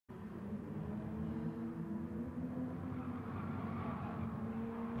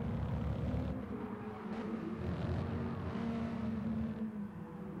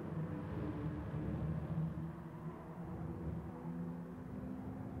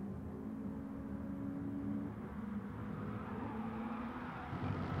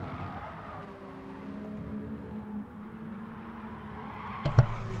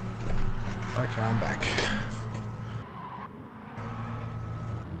Okay, I'm back.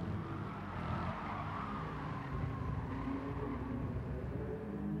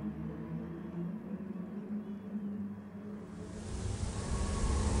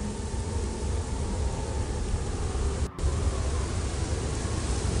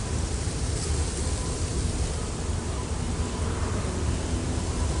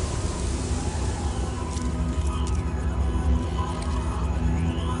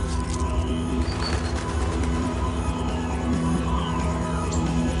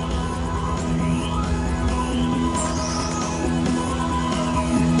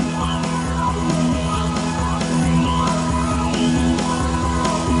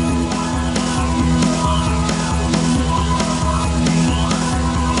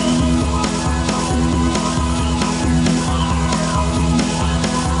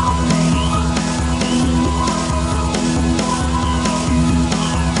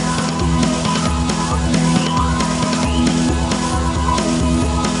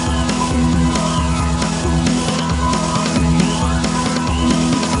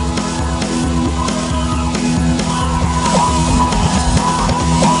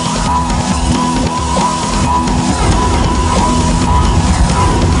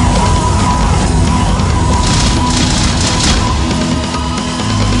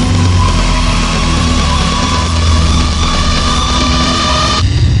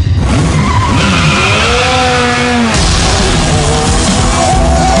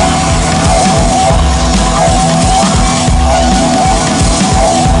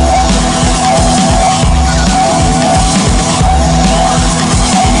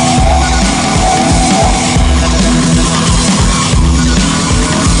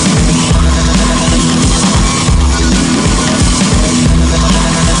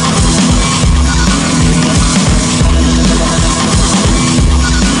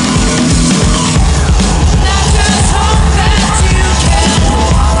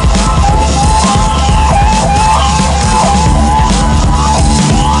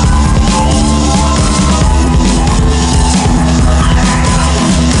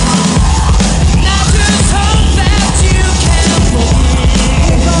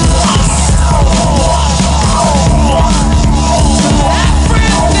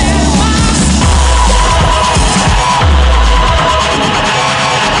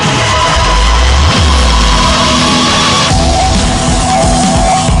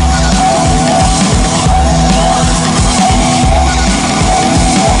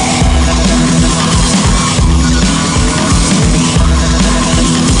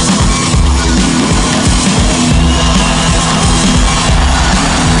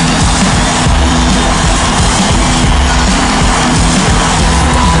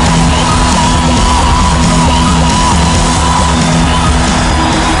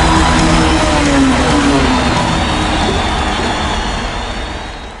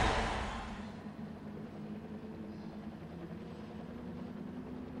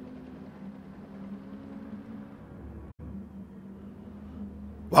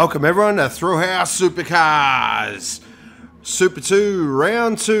 Welcome everyone to Thrillhouse Supercars Super 2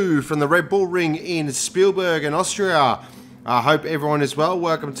 Round 2 from the Red Bull Ring in Spielberg in Austria. I hope everyone is well.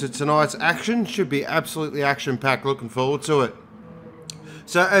 Welcome to tonight's action. Should be absolutely action-packed. Looking forward to it.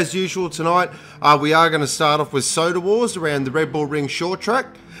 So as usual tonight, we are going to start off with Soda Wars around the Red Bull Ring short track.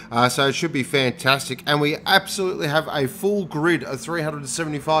 So it should be fantastic. And we absolutely have a full grid of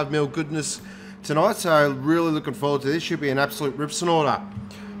 375mm goodness tonight. So really looking forward to this. Should be an absolute rips and order.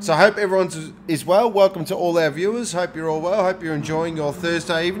 So I hope everyone is well. Welcome to all our viewers. Hope you're all well. Hope you're enjoying your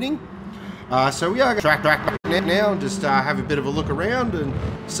Thursday evening. So we are going to track now and just have a bit of a look around and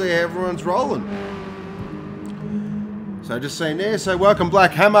see how everyone's rolling. So just seeing there. So welcome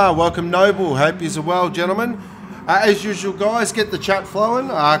Black Hammer. Welcome Noble. Hope you're well, gentlemen. As usual, guys, get the chat flowing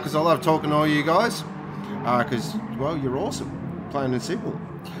because I love talking to all you guys. Because, well, you're awesome. Plain and simple.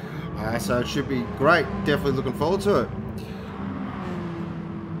 So it should be great. Definitely looking forward to it.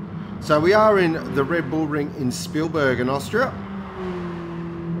 So we are in the Red Bull Ring in Spielberg in Austria.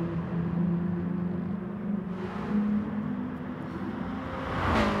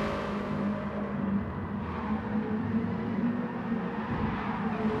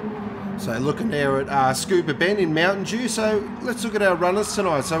 So looking there at Scuba Ben in Mountain Dew. So let's look at our runners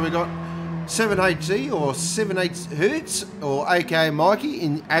tonight. So we've got 7HZ or 78 Hertz or aka Mikey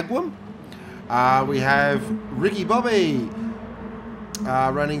in Agwam. We have Ricky Bobby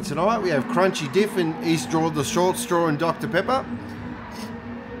running tonight. We have Crunchy Diff and East Draw, the Short Straw and Dr. Pepper.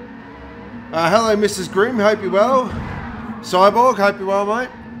 Hello Mrs. Grimm, hope you're well. Cyborg, hope you're well, mate.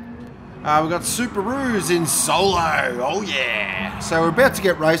 We've got Super Roos in Solo, oh yeah. So we're about to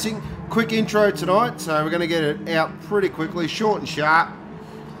get racing. quick intro tonight, so we're going to get it out pretty quickly, short and sharp.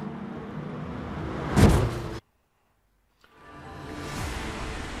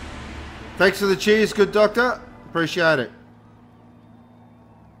 Thanks for the cheers, good doctor. Appreciate it.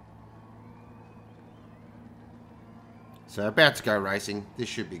 So about to go racing. This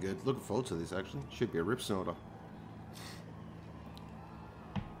should be good. Looking forward to this actually. Should be a rip snorter.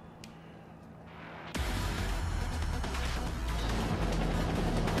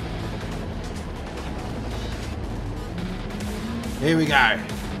 Here we go.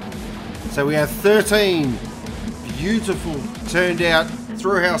 So we have 13 beautiful, turned out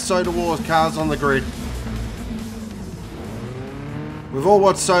Thrillhouse Soda Wars cars on the grid. We've all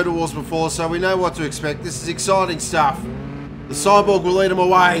watched Soda Wars before, so we know what to expect. This is exciting stuff. The Cyborg will lead them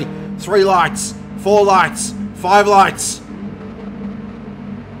away. 3 lights, 4 lights, 5 lights.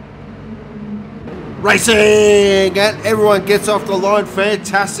 Racing! And everyone gets off the line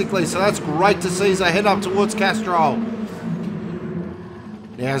fantastically, so that's great to see as they head up towards Castrol.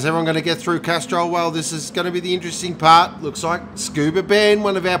 Now, is everyone going to get through Castrol? Well, this is going to be the interesting part. Looks like Scuba Ben,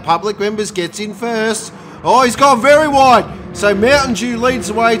 one of our public members, gets in first. Oh, he's gone very wide. So Mountain Dew leads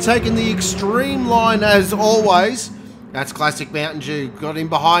the way, taking the extreme line as always. That's classic Mountain Dew. Got him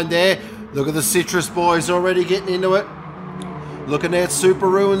behind there. Look at the Citrus boys already getting into it. Looking at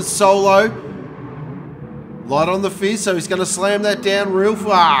Subaru and Solo. Light on the fizz, so he's going to slam that down real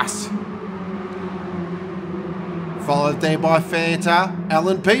fast. Followed there by Fanta.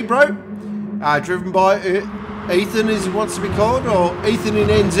 Alan P, bro. Driven by Ethan, as he wants to be called, or Ethan in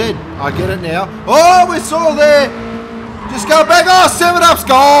NZ. I get it now. Oh, we saw there. Just go back. Oh, 7-Up's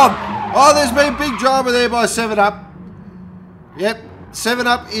gone. Oh, there's been big drama there by 7-Up. Yep,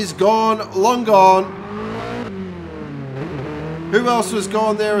 7-Up is gone. Long gone. Who else was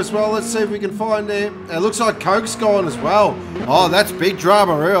gone there as well? Let's see if we can find there. It looks like Coke's gone as well. Oh, that's big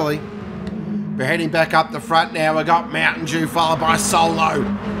drama, really. We're heading back up the front now. We got Mountain Dew followed by Solo.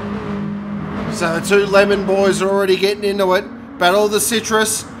 So the 2 Lemon boys are already getting into it. Battle of the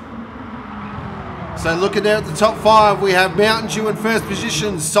Citrus. So looking down at the top 5, we have Mountain Dew in first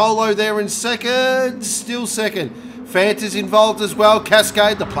position. Solo there in second. Still second. Fanta's involved as well.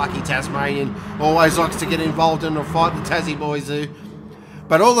 Cascade, the plucky Tasmanian, always likes to get involved in a fight. The Tassie boys do.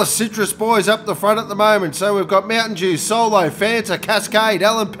 But all the Citrus boys up the front at the moment. So we've got Mountain Dew, Solo, Fanta, Cascade,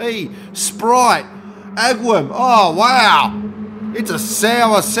 L&P, Sprite, Agwim. Oh, wow. It's a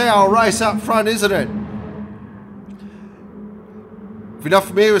sour race up front, isn't it? If you're not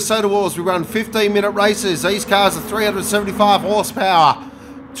familiar with Soda Wars, we run 15-minute races. These cars are 375 horsepower,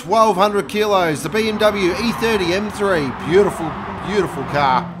 1,200 kilos. The BMW E30 M3. Beautiful, beautiful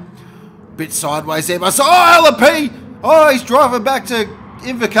car. Bit sideways there. But oh, L&P! Oh, he's driving back to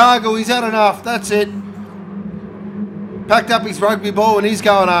Invercargill. He's had enough. That's it. Packed up his rugby ball and he's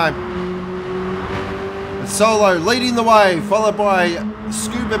going home. And Solo leading the way, followed by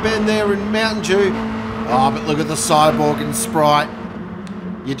Scuba Ben there in Mountain Dew. Oh, but look at the Cyborg and Sprite.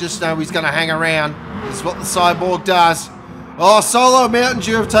 You just know he's going to hang around. This is what the Cyborg does. Oh, Solo and Mountain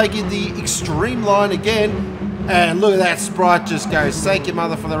Dew have taken the extreme line again. And look at that, Sprite just goes, thank you,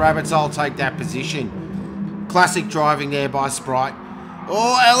 mother, for the rabbits. I'll take that position. Classic driving there by Sprite.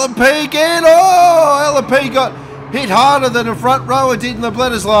 Oh, L&P again. Oh, L&P got hit harder than a front rower did in the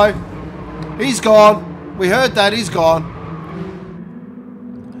Bledisloe. He's gone. We heard that. He's gone.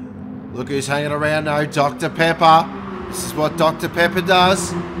 Look who's hanging around now. Dr. Pepper. This is what Dr. Pepper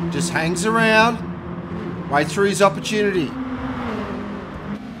does. Just hangs around. Waits for his opportunity.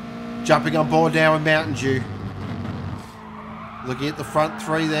 Jumping on board now with Mountain Dew. Looking at the front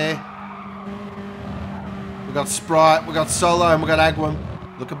 3 there. We've got Sprite, we've got Solo, and we've got Agwim.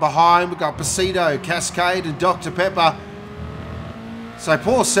 Looking behind, we've got Pasito, Cascade, and Dr. Pepper. So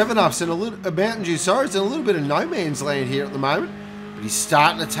poor 7-Up's in a little, Mountain Dew, sorry, it's in a little bit of no man's land here at the moment. But he's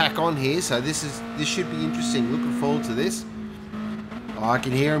starting to tack on here, so this should be interesting. Looking forward to this. Oh, I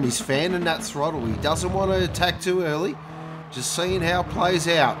can hear him, he's fanning that throttle. He doesn't want to attack too early. Just seeing how it plays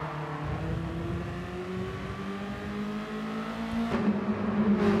out.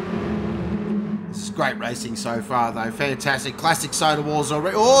 Great racing so far though, fantastic. Classic Soda Wars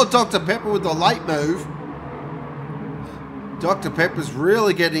already. Oh, Dr. Pepper with the late move. Dr. Pepper's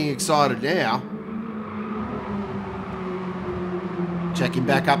really getting excited now. Checking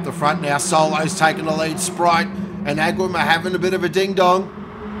back up the front now. Solo's taking the lead. Sprite and Agwim are having a bit of a ding-dong.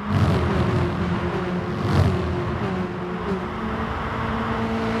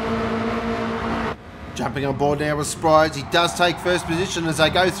 Jumping on board now with Sprite. He does take first position as they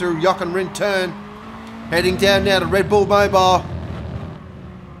go through Yock and Rin turn. Heading down now to Red Bull Mobile.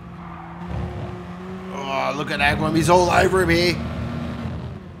 Oh, look at Agwim. He's all over him here.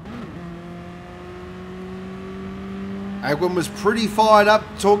 Agwin was pretty fired up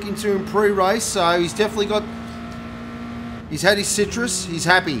talking to him pre-race, so he's definitely got... He's had his citrus. He's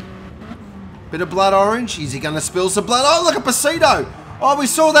happy. Bit of blood orange. Is he going to spill some blood? Oh, look at Pasito. Oh, we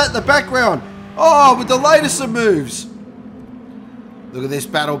saw that in the background. Oh, with the latest of moves. Look at this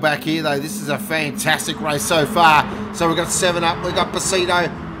battle back here, though. This is a fantastic race so far. So we've got 7 up. We've got Pasito.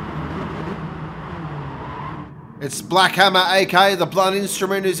 It's Black Hammer, a.k.a. the Blood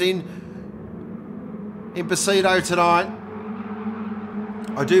Instrument, is in Pasito tonight.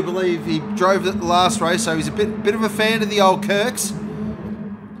 I do believe he drove it the last race, so he's a bit of a fan of the old Kirks.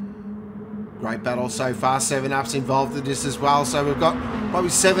 Great battle so far. 7 ups involved in this as well. So we've got probably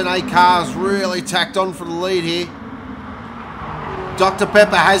 7, 8 cars really tacked on for the lead here. Dr.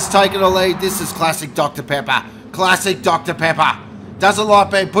 Pepper has taken a lead. This is classic Dr. Pepper. Classic Dr. Pepper. Doesn't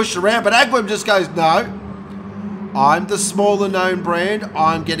like being pushed around, but Agwim just goes, no. I'm the smaller known brand.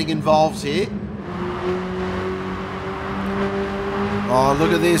 I'm getting involved here. Oh,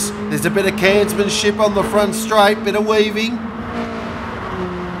 look at this. There's a bit of cansmanship on the front straight. Bit of weaving.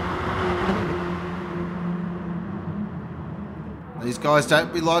 These guys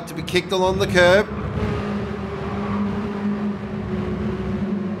don't like to be kicked along the curb.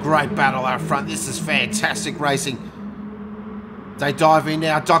 Great battle out front. This is fantastic racing. They dive in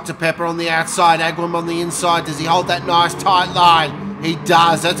now. Dr. Pepper on the outside. Agwim on the inside. Does he hold that nice tight line? He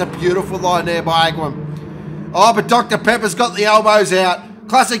does. That's a beautiful line there by Agwim. Oh, but Dr. Pepper's got the elbows out.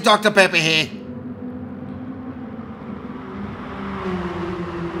 Classic Dr. Pepper here.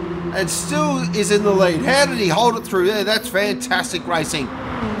 And still is in the lead. How did he hold it through there? That's fantastic racing.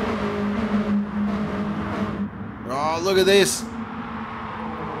 Oh, look at this.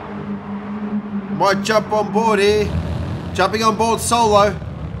 Might jump on board here. Jumping on board Solo.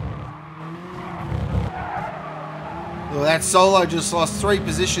 Well, that Solo just lost 3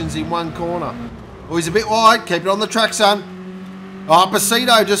 positions in one corner. Oh, he's a bit wide. Keep it on the track, son. Oh,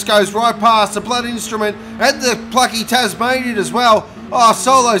 Pasito just goes right past the Blood Instrument and the plucky Tasmanian as well. Oh,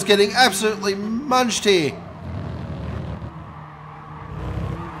 Solo's getting absolutely munched here.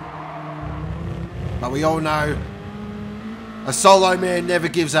 But we all know a Solo man never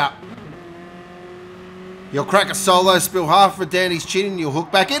gives up. You'll crack a Solo, spill half of it down his chin, and you'll hook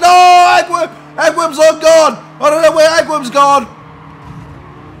back in. Oh, Agwim! Agwim's on gone! I don't know where Agwim's gone.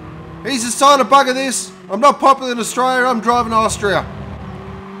 He's just trying to bugger this. I'm not popular in Australia, I'm driving to Austria.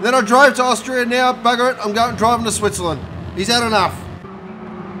 Then I drove to Austria, now bugger it, I'm driving to Switzerland. He's had enough.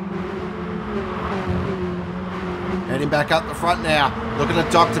 Heading back up the front now. Looking at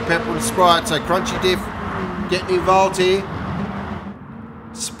Dr. Pepper and Sprite, so Crunchy Diff getting involved here.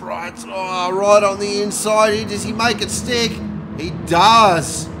 Sprite's right on the inside here. Does he make it stick? He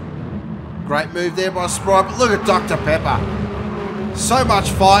does. Great move there by Sprite, but look at Dr. Pepper. So much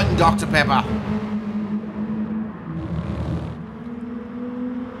fight in Dr. Pepper.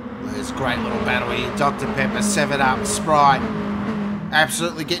 There's a great little battle here. Dr. Pepper, 7 up, Sprite.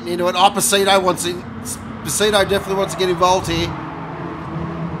 Absolutely getting into it. Oh, Pasito definitely wants to get involved here.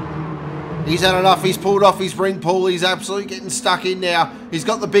 He's had enough. He's pulled off his ring pull. He's absolutely getting stuck in now. He's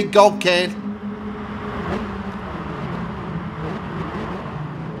got the big gulp can.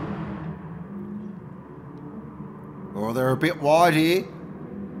 Oh, they're a bit wide here.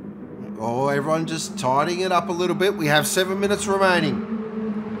 Oh, everyone just tidying it up a little bit. We have 7 minutes remaining.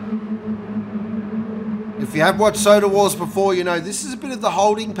 If you have watched Soda Wars before, you know this is a bit of the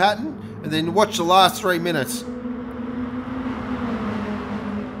holding pattern. And then watch the last 3 minutes.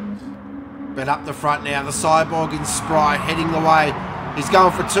 But up the front now, the Cyborg in Sprite heading the way. He's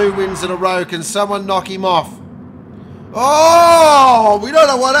going for 2 wins in a row. Can someone knock him off? Oh, we don't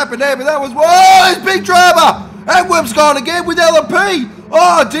know what happened there, but that was... Oh, there's big drama! Agwim's gone again with LMP.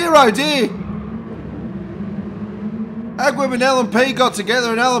 Oh, dear, oh, dear. Agwim and LMP got together,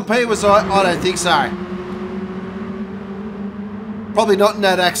 and LMP was like, I don't think so. Probably not in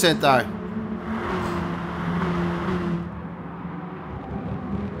that accent, though.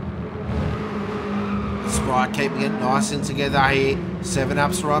 Sprite keeping it nice and together here. 7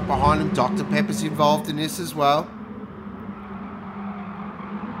 ups right behind him. Dr. Pepper's involved in this as well.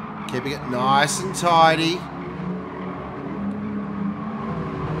 Keeping it nice and tidy.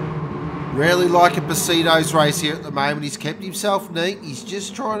 Really liking Pasito's race here at the moment. He's kept himself neat. He's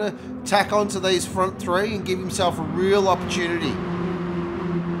just trying to tack onto these front 3 and give himself a real opportunity.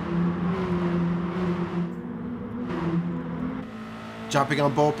 Jumping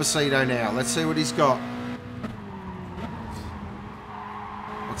on board Pasito now. Let's see what he's got.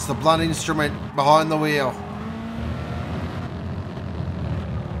 It's the Blood Instrument behind the wheel.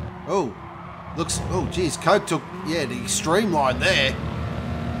 Oh, looks... Oh, geez. Coke took... Yeah, the extreme line there.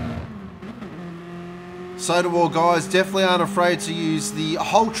 Soda War guys definitely aren't afraid to use the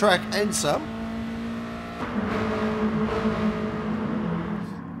whole track and some.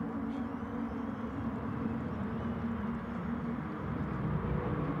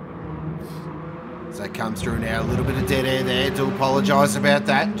 So it comes through now, a little bit of dead air there. Do apologise about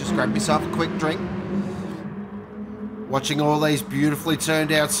that. Just grab yourself a quick drink. Watching all these beautifully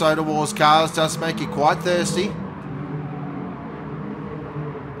turned out Soda Wars cars does make you quite thirsty.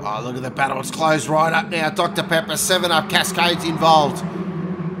 Oh, look at the battle. It's closed right up now. Dr. Pepper, 7-Up, Cascades involved.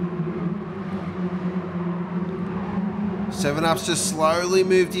 7-Up's just slowly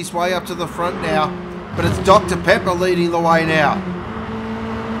moved his way up to the front now. But it's Dr. Pepper leading the way now.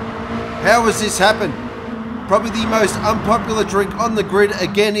 How has this happened? Probably the most unpopular drink on the grid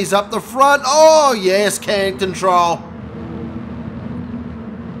again is up the front. Oh, yes, can control.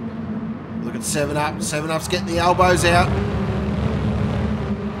 Look at 7-Up. 7-Up's getting the elbows out.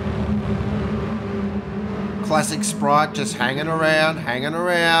 Classic Sprite just hanging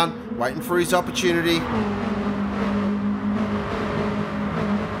around, waiting for his opportunity.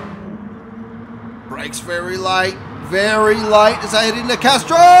 Brakes very late as they head into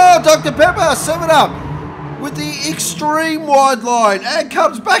Castro. Oh, Dr. Pepper, 7-Up with the extreme wide line and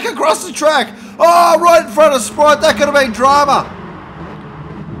comes back across the track. Oh, right in front of Sprite. That could have been drama.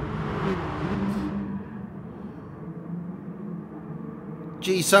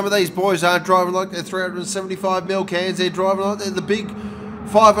 Gee, some of these boys aren't driving like they're 375ml cans. They're driving like they're the big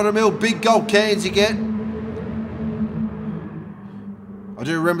 500ml big gold cans you get. I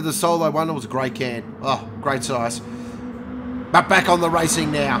do remember the Solo one. It was a great can. Oh, great size. But back on the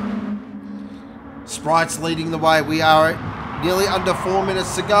racing now. Sprite's leading the way. We are at nearly under 4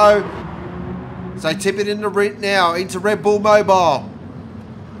 minutes to go. So tip it into Rint now, into Red Bull Mobile.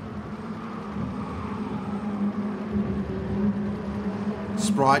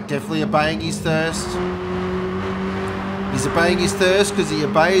 Sprite definitely obeying his thirst. He's obeying his thirst because he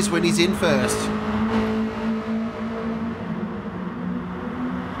obeys when he's in first.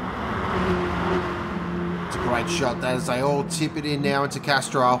 It's a great shot that as they all tip it in now into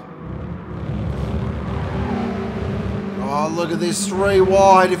Castrol. Oh, look at this 3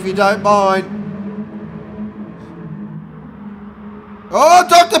 wide if you don't mind. Oh,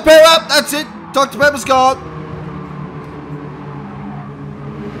 Dr. Pepper, that's it. Dr. Pepper's gone.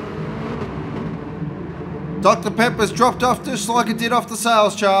 Dr. Pepper's dropped off just like it did off the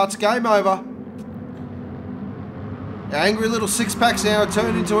sales charts. Game over. Our angry little 6-packs now are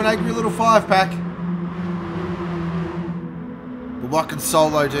turned into an angry little 5-pack. But what can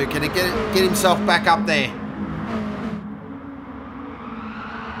Solo do? Can he get himself back up there?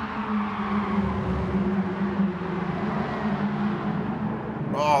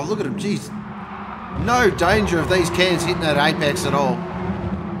 Oh, look at him. Jeez. No danger of these cans hitting that apex at all.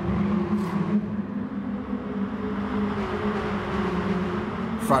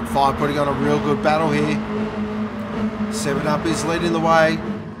 Front 5 putting on a real good battle here. 7-Up is leading the way.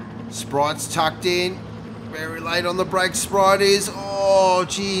 Sprite's tucked in. Very late on the brakes, Sprite is. Oh,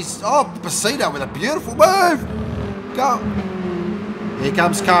 jeez. Oh, Pasito with a beautiful move. Go. Here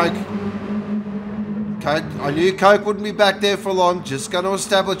comes Coke. Coke. I knew Coke wouldn't be back there for long. Just going to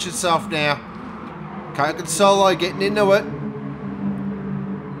establish itself now. Coke and Solo getting into it.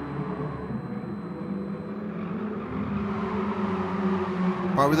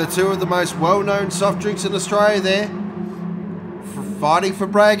 Probably the 2 of the most well-known soft drinks in Australia there. Fighting for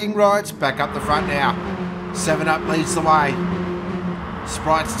bragging rights. Back up the front now. 7-Up leads the way.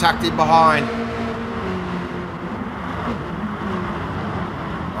 Sprite's tucked in behind.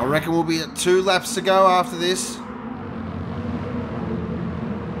 I reckon we'll be at 2 laps to go after this.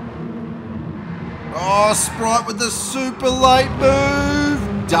 Oh, Sprite with the super late move.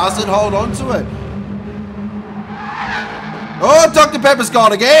 Doesn't hold on to it. Oh, Dr. Pepper's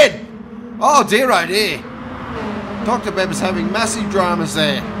gone again. Oh, dear, oh, dear. Dr. Pepper's having massive dramas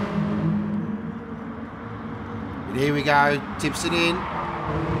there. But here we go. Tips it in.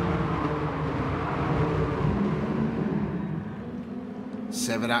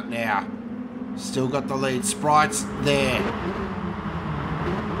 Seven up now. Still got the lead. Sprite's there.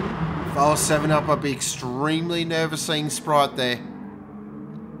 If I was 7-Up, I'd be extremely nervous seeing Sprite there.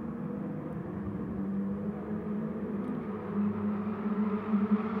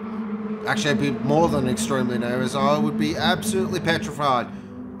 Actually, I'd be more than extremely nervous. I would be absolutely petrified.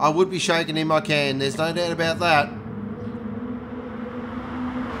 I would be shaking in my can. There's no doubt about that.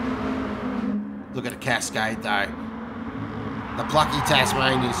 Look at a Cascade, though. The plucky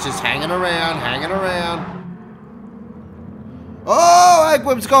Tasmanian's just hanging around, hanging around. Oh,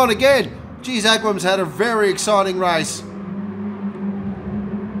 Agwim's gone again. Geez, Agwim's had a very exciting race.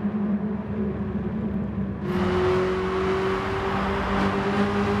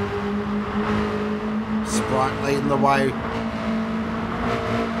 Sprite leading the way.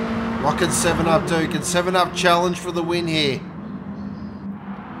 What can 7-Up do? Can 7-Up challenge for the win here?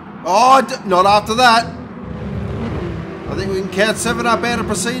 Oh, not after that. I think we can count 7-Up out of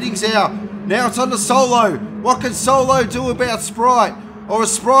proceedings now. Now it's on to Solo. What can Solo do about Sprite? Or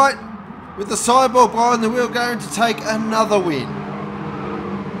is Sprite with the cyborg behind the wheel going to take another win?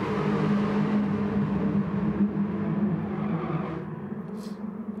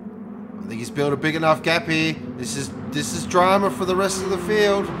 I think he's built a big enough gap here. This is drama for the rest of the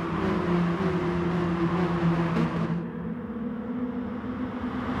field.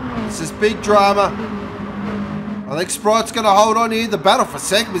 This is big drama. I think Sprite's going to hold on here. The battle for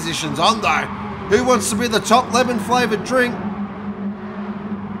second position's on though. Who wants to be the top lemon flavoured drink?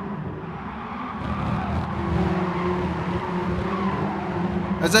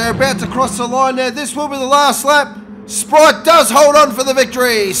 As they're about to cross the line now, this will be the last lap. Sprite does hold on for the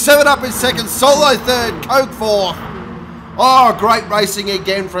victory. 7-Up in second, Solo third, Coke fourth. Oh, great racing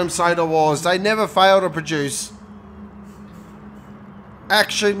again from Soda Wars. They never fail to produce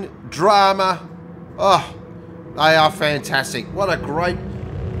action, drama. Oh, they are fantastic. What a great...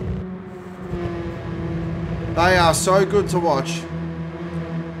 They are so good to watch.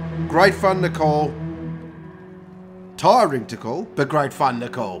 Great fun to call. Tiring to call, but great fun to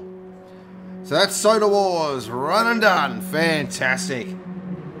call. So that's Soda Wars, run and done. Fantastic.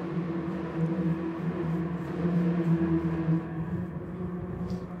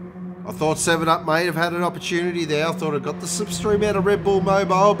 I thought 7-Up may have had an opportunity there. I thought it got the slipstream out of Red Bull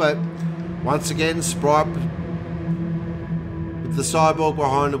Mobile, but once again, Sprite with the cyborg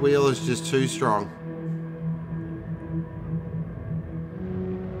behind the wheel is just too strong.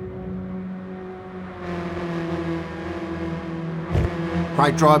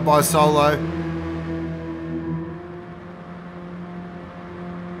 Great drive by Solo.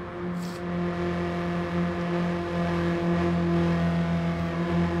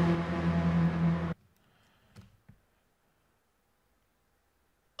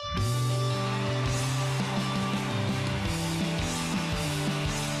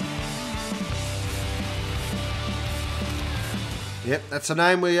 Yep, that's a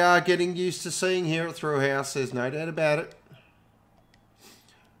name we are getting used to seeing here at Thrillhouse. There's no doubt about it.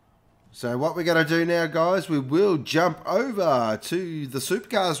 So what we're going to do now, guys, we will jump over to the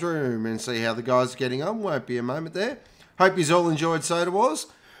supercars room and see how the guys are getting on. Won't be a moment there. Hope you all enjoyed Soda Wars.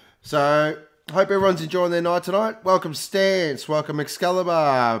 So, hope everyone's enjoying their night tonight. Welcome Stance, welcome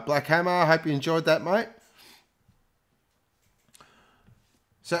Excalibur, Black Hammer. Hope you enjoyed that, mate.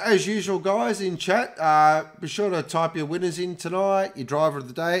 So as usual, guys, in chat, be sure to type your winners in tonight, your driver of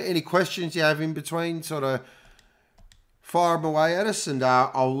the day. Any questions you have in between, sort of fire them away at us, and I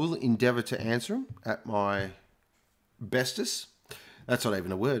will endeavour to answer them at my bestest. That's not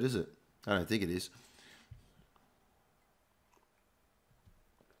even a word, is it? I don't think it is.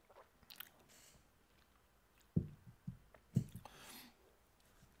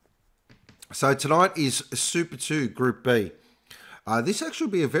 So tonight is Super 2 Group B. This actually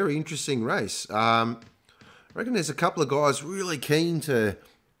will be a very interesting race. I reckon there's a couple of guys really keen to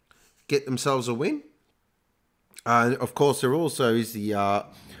get themselves a win. Of course, there also is the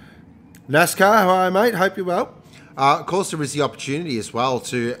NASCAR. Hi, mate. Hope you're well. Of course, there is the opportunity as well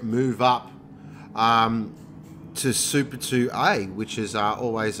to move up to Super 2A, which is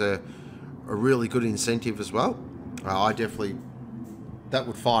always a really good incentive as well. I definitely... That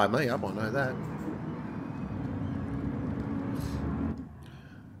would fire me up, I know that.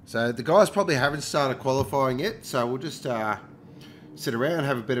 So the guys probably haven't started qualifying yet, so we'll just sit around and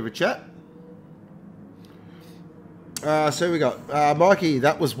have a bit of a chat. So we got Mikey.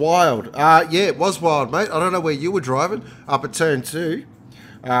 That was wild. Yeah, it was wild, mate. I don't know where you were driving up at turn 2.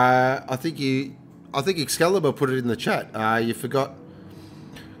 I think Excalibur put it in the chat. You forgot.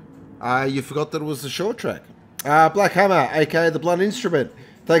 You forgot that it was the short track. Black Hammer, aka the Blunt Instrument.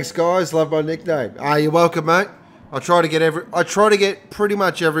 Thanks, guys. Love my nickname. You're welcome, mate. I try to get pretty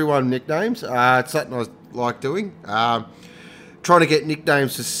much everyone nicknames. It's something I like doing. Trying to get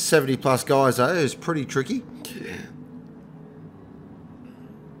nicknames to 70+ guys though is pretty tricky.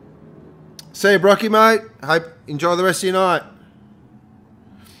 See you, Brocky, mate. Hope enjoy the rest of your night.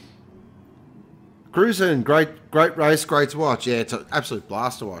 Cruising, great race, great to watch. Yeah, it's an absolute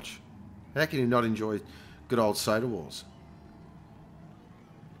blast to watch. How can you not enjoy good old Soda Wars?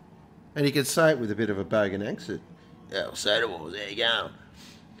 And you can say it with a bit of a bogan accent. Oh, Soda Wars, there you go.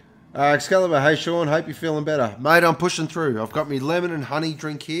 Excalibur, hey Sean, hope you're feeling better. Mate, I'm pushing through. I've got my lemon and honey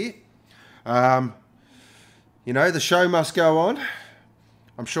drink here. You know, the show must go on.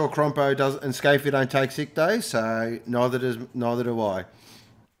 I'm sure Crompo does, and Scafey don't take sick days, so neither do I.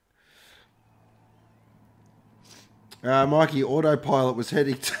 Mikey, autopilot was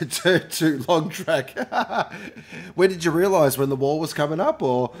heading to turn 2 long track. When did you realise? When the wall was coming up,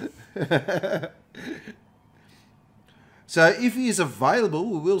 or? So if he is available,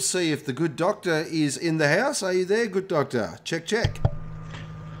 we will see if the good doctor is in the house. Are you there, good doctor? Check, check.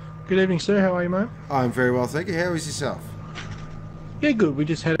 Good evening, sir. How are you, mate? I'm very well, thank you. How is yourself? Yeah, good. We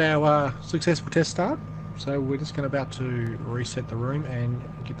just had our successful test start, so we're just about to reset the room and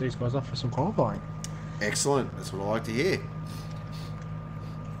get these guys off for some qualifying. Excellent. That's what I like to hear.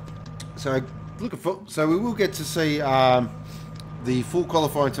 So we will get to see the full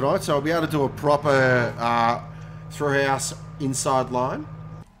qualifying tonight. So I'll be able to do a proper Thrillhouse inside line.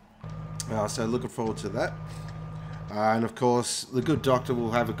 So looking forward to that. And of course, the good doctor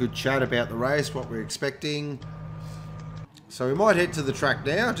will have a good chat about the race, what we're expecting. So we might head to the track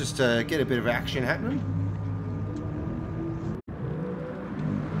now just to get a bit of action happening.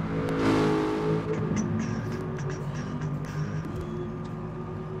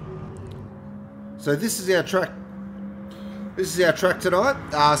 So this is our track. This is our track tonight.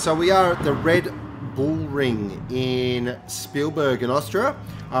 So we are at the Red Bull Ring in Spielberg in Austria.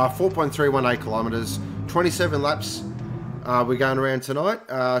 4.318 kilometres, 27 laps. We're going around tonight.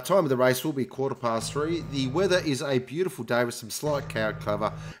 Time of the race will be 3:15. The weather is a beautiful day with some slight cloud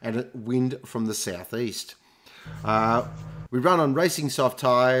cover and a wind from the southeast. We run on racing soft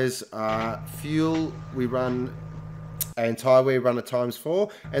tyres. Fuel we run and tyre we run at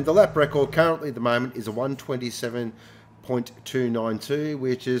 ×4. And the lap record currently at the moment is a 1:27.292,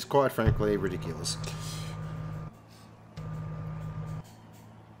 which is quite frankly ridiculous.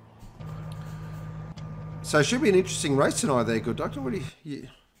 So it should be an interesting race tonight there, good doctor. What do you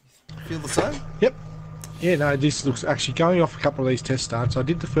feel the same? Yep. Yeah, no, this looks actually going off a couple of these test starts. I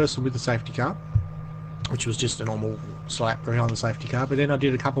did the first one with the safety car, which was just a normal slap behind the safety car, but then I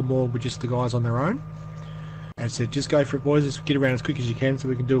did a couple more with just the guys on their own. And said, just go for it, boys. Just get around as quick as you can so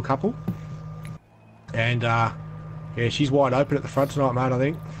we can do a couple. And, yeah, she's wide open at the front tonight, mate, I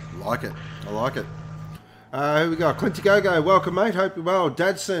think. Like it. I like it. Here we go. Quinty Gogo, welcome, mate. Hope you're well.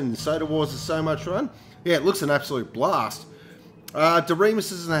 Dadson, Soda Wars is so much fun. Yeah, it looks an absolute blast.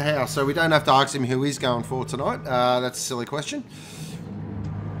 Doremus is in the house, so we don't have to ask him who he's going for tonight. That's a silly question.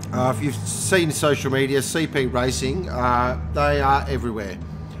 If you've seen social media, CP Racing, they are everywhere.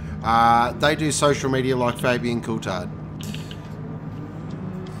 They do social media like Fabian Coulthard.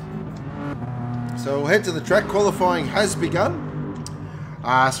 So we'll head to the track. Qualifying has begun.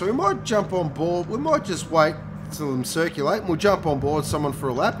 So we might jump on board. We might just wait till them circulate and we'll jump on board someone for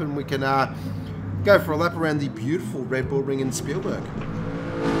a lap and we can go for a lap around the beautiful Red Bull Ring in Spielberg.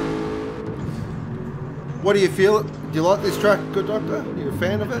 What do you feel? Do you like this track, good doctor? Are you a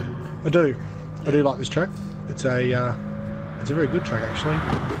fan of it? I do. I do like this track. It's a very good track actually.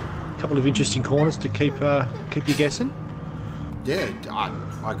 A couple of interesting corners to keep you guessing. Yeah,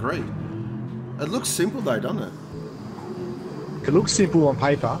 I agree. It looks simple though, doesn't it? It looks simple on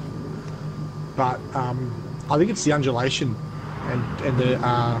paper, but I think it's the undulation and the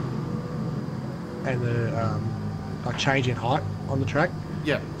like change in height on the track.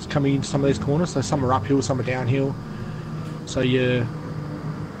 Yeah, it's coming into some of these corners. So some are uphill, some are downhill. So you're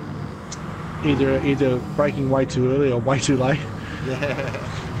either braking way too early or way too late. Yeah.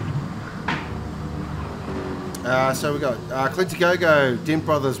 So we got Clinty Gogo, Dint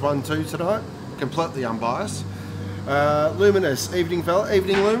Brothers 1-2 tonight, completely unbiased. Luminous, evening fella,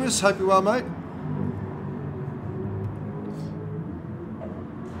 evening Luminous. Hope you're well, mate.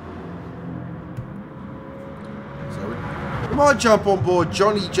 We might jump on board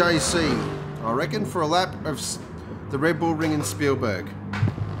Johnny JC, I reckon, for a lap of the Red Bull Ring in Spielberg.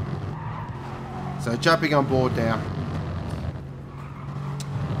 So jumping on board now.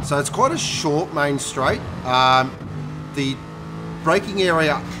 So it's quite a short main straight. The braking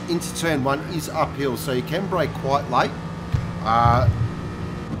area into turn 1 is uphill, so you can brake quite late.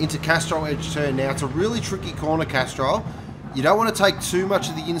 Into Castrol edge turn now. It's a really tricky corner, Castrol. You don't want to take too much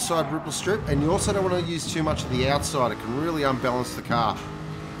of the inside ripple strip, and you also don't want to use too much of the outside. It can really unbalance the car.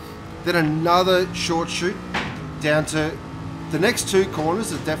 Then another short shoot down to the next 2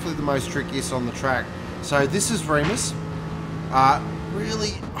 corners are definitely the most trickiest on the track. So this is Remus.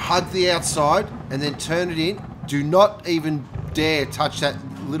 Really hug the outside and then turn it in. Do not even dare touch that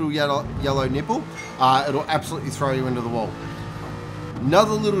little yellow nipple. It'll absolutely throw you into the wall.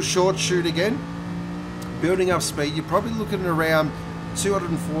 Another little short shoot again. Building up speed, you're probably looking at around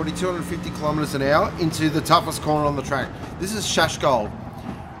 240, 250 kilometers an hour into the toughest corner on the track. This is Shashgold.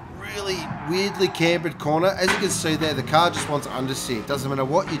 Really weirdly cambered corner. As you can see there, the car just wants to understeer. Doesn't matter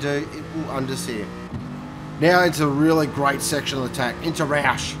what you do, it will understeer. Now into a really great section of the track, into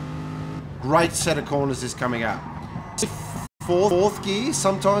Roush. Great set of corners is coming up. fourth gear,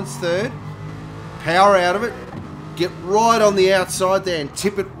 sometimes third. Power out of it. Get right on the outside there and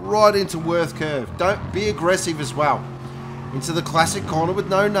tip it right into Worth curve. Don't be aggressive as well. Into the classic corner with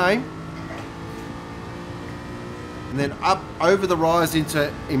no name. And then up over the rise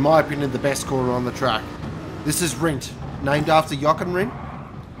into, in my opinion, the best corner on the track. This is Rint, named after Jochen Rindt.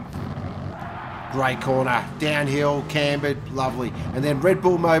 Great corner, downhill, cambered, lovely. And then Red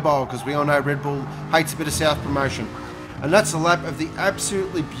Bull Mobile, because we all know Red Bull hates a bit of south promotion. And that's a lap of the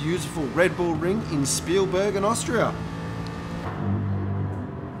absolutely beautiful Red Bull Ring in Spielberg in Austria.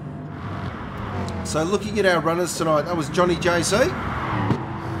 So looking at our runners tonight, that was Johnny JC.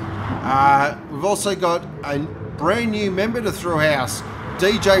 We've also got a brand new member to Thrillhouse,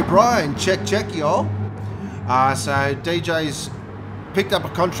 DJ Brian. Check, y'all. So DJ's picked up a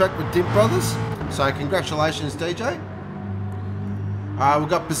contract with Dimp Brothers. So congratulations, DJ. We've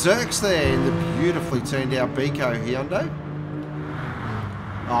got Berserks there in the beautifully turned out Beco Hyundai.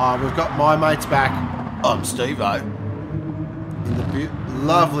 We've got my mates back. I'm Steve-O. In the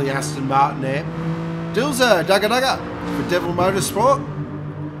lovely Aston Martin there. Dilza, Dugga for Devil Motorsport.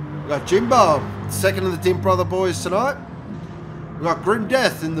 We've got Jimbo, second of the Dimp Brother boys tonight. We've got Grim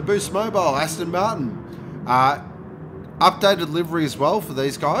Death in the Boost Mobile, Aston Martin. Updated livery as well for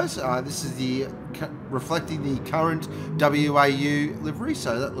these guys. This is the reflecting the current WAU livery,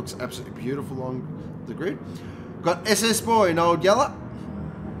 so that looks absolutely beautiful on the grid. We've got SS Boy in Old Yeller.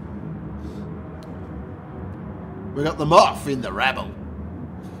 We've got the Moth in the Rabble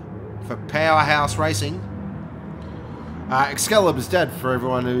for Powerhouse Racing. Excalibur's dad for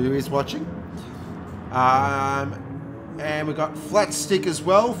everyone who is watching. And we've got Flat Stick as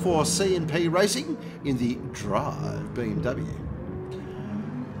well for C&P Racing in the Drive BMW.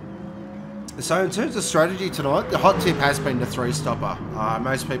 So in terms of strategy tonight, the hot tip has been the three-stopper.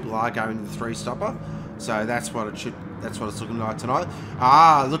 Most people are going to the three-stopper, so that's what it should. That's what it's looking like tonight.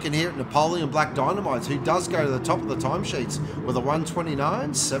 Looking here at Napoleon Black Dynamite, who does go to the top of the timesheets with a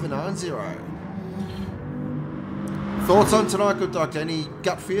 129.790. Thoughts on tonight, good doctor? Any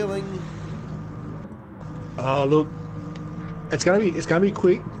gut feeling? Look, it's gonna be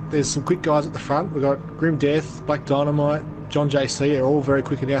quick. There's some quick guys at the front. We've got Grim Death, Black Dynamite, John JC are all very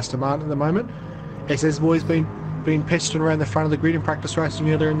quick in the Aston Martin at the moment. SS Boy's been pestering around the front of the grid in practice racing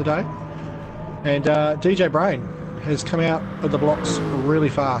earlier in the day. And DJ Brain has come out of the blocks really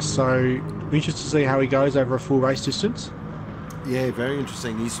fast, so I'm interested to see how he goes over a full race distance. Yeah, very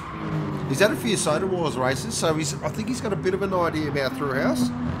interesting. He's had a few Soda Wars races, so I think he's got a bit of an idea about Thrillhouse.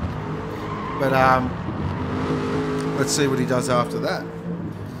 But let's see what he does after that.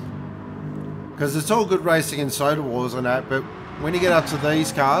 Because it's all good racing in Soda Wars and that, but when you get up to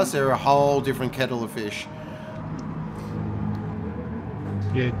these cars, they're a whole different kettle of fish.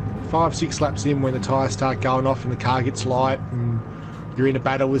 Yeah, 5-6 laps in when the tyres start going off and the car gets light and you're in a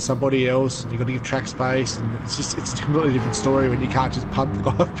battle with somebody else and you've got to give track space, and it's a completely different story when you can't just punt the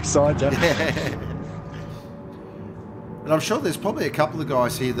guy beside you. Yeah. And I'm sure there's probably a couple of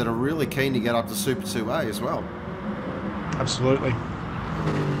guys here that are really keen to get up to Super 2A as well. Absolutely.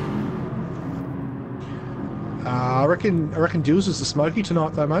 I reckon Dills is the smoky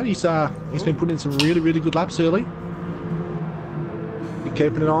tonight though, mate. He's been putting in some really good laps early. You're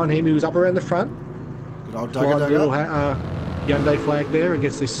keeping an eye on him. He was up around the front. Good old little Hyundai flag there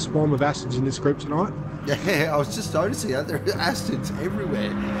against this swarm of Astons in this group tonight. Yeah, I was just noticing that there are Astons everywhere.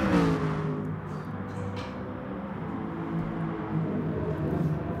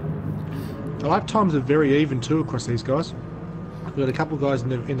 The lap times are very even too across these guys. We've got a couple of guys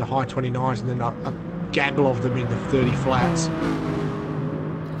in the high 29s and then a gaggle of them in the 30 flats.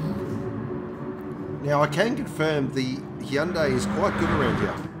 Now I can confirm the Hyundai is quite good around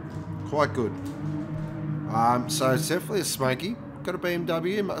here. Quite good. So it's definitely a smoky. Got a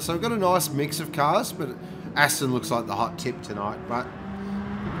BMW. So we've got a nice mix of cars, but Aston looks like the hot tip tonight. But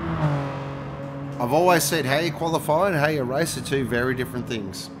I've always said how you qualify and how you race are two very different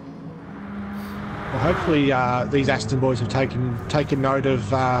things. Well, hopefully these Aston boys have taken note of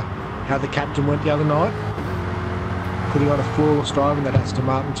how the captain went the other night, putting on a flawless drive in that Aston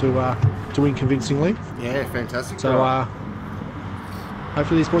Martin to win convincingly. Yeah, fantastic. So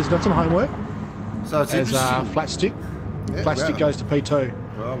hopefully these boys have done some homework. So it's as interesting. Flat Stick. Yeah, Flat Stick goes to P2.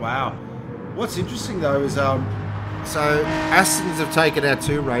 Oh wow! What's interesting though is so Astons have taken out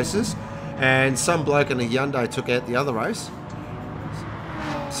 2 races, and some bloke in a Hyundai took out the other race.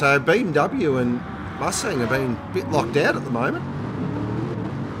 So BMW and Mustang have been a bit locked out at the moment.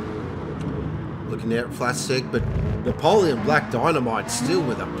 Looking out at Flat Stick, but Napoleon Black Dynamite still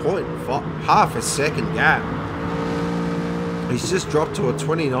with a half a second gap. He's just dropped to a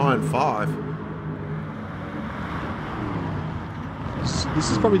 29.5. This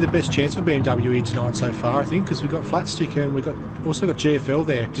is probably the best chance for BMW here tonight so far, I think, because we've got Flat Stick and we've also got GFL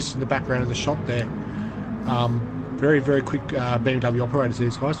there, just in the background of the shop there. Very, very quick BMW operators,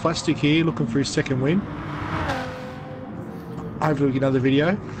 these guys. Flat Stick here, looking for his second win. Hopefully we get another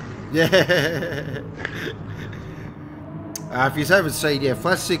video. Yeah. If you haven't seen, yeah,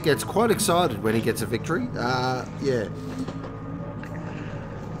 Flat Stick gets quite excited when he gets a victory. Yeah.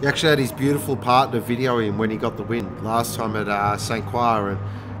 He actually had his beautiful partner video him when he got the win last time at St. Croix, and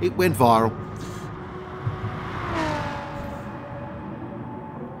it went viral.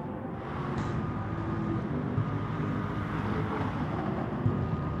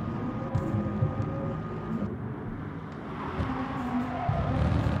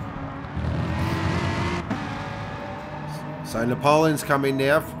 So Napoleon's coming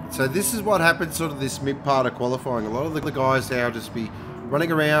now. So this is what happens sort of this mid part of qualifying. A lot of the guys now just be running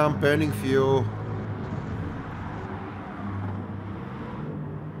around, burning fuel.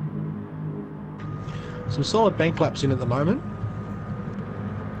 Some solid bank laps in at the moment.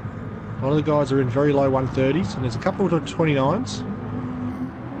 A lot of the guys are in very low 130s, and there's a couple of 29s.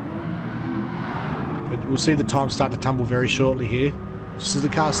 But we'll see the time start to tumble very shortly here. Just as the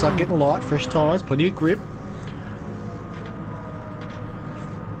cars start getting light, fresh tyres, plenty of grip.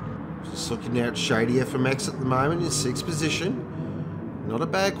 Looking out Shady FMX at the moment in 6th position. Not a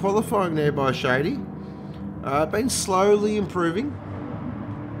bad qualifying there by Shady. Been slowly improving.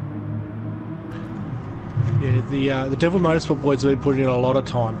 Yeah, the Devil Motorsport boys have been putting in a lot of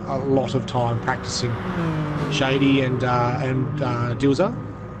time practicing. Shady and Dilza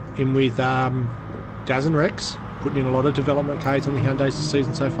in with Daz and Rex, putting in a lot of development Ks on the Hyundais this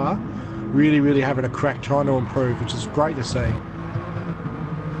season so far. Really, really having a crack, trying to improve, which is great to see.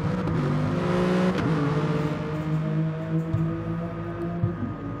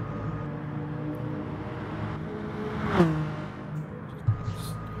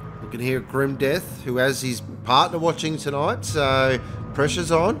 Looking here at Grim Death, who has his partner watching tonight, so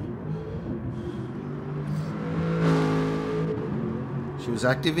pressure's on. She was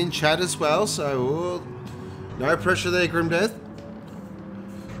active in chat as well, so no pressure there, Grim Death.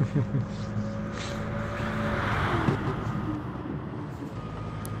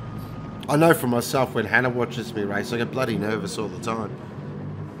 I know for myself, when Hannah watches me race, I get bloody nervous all the time.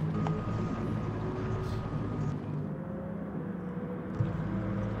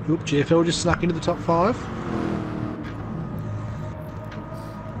 Oop, GFL just snuck into the top 5.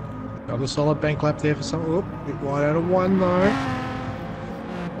 Another solid bank lap there for some. Oop, bit wide out of 1 though.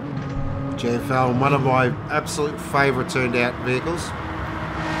 GFL, one of my absolute favourite turned out vehicles.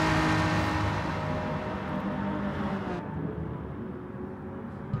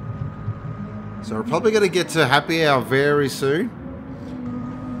 So we're probably going to get to happy hour very soon.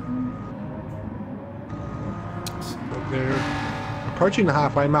 They're approaching the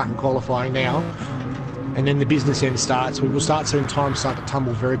halfway mark in qualifying now, and then the business end starts. We will start seeing time start to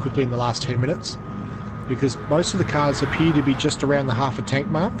tumble very quickly in the last 10 minutes, because most of the cars appear to be just around the half a tank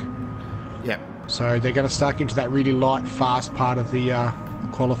mark. Yep. So they're going to start into that really light, fast part of the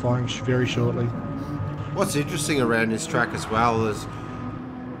qualifying very shortly. What's interesting around this track as well is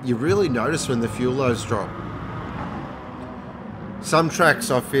you really notice when the fuel loads drop. Some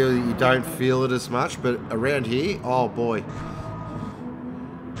tracks I feel you don't feel it as much, but around here, oh boy.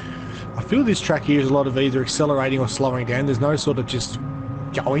 I feel this track here is a lot of either accelerating or slowing down. There's no sort of just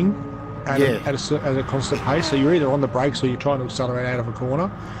going at a constant pace. So you're either on the brakes or you're trying to accelerate out of a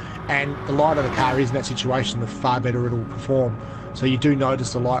corner. And the lighter the car is in that situation, the far better it'll perform. So you do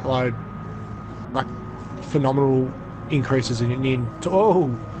notice the light load, like phenomenal increases in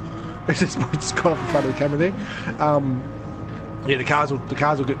oh, it's just got off in front of the camera there. Yeah, the cars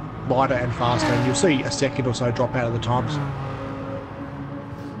will get lighter and faster, and you'll see a second or so drop out of the times.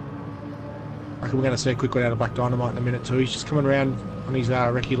 I reckon we're going to see a quick one out of Black Dynamite in a minute too. He's just coming around on his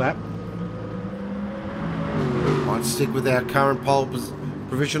recce lap. Might stick with our current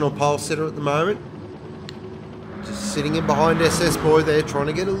provisional pole sitter at the moment. Just sitting in behind SS Boy there, trying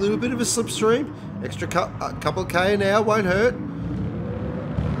to get a little bit of a slipstream. Extra couple of K an hour won't hurt.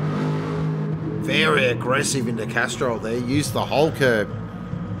 Very aggressive into Castrol there. Used the whole curb.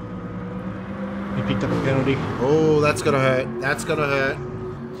 He picked up a penalty. Oh, that's going to hurt. That's going to hurt.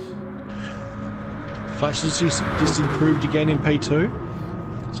 Flash has just improved again in P2.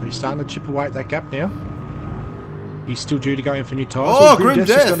 So he's starting to chip away at that gap now. He's still due to go in for new tyres. Oh, Grim Death!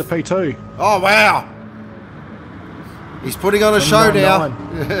 Just gone to P2. Oh, wow. He's putting on a show now.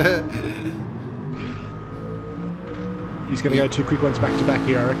 He's going to go 2 quick ones back to back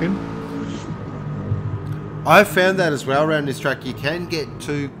here, I reckon. I've found that as well around this track. You can get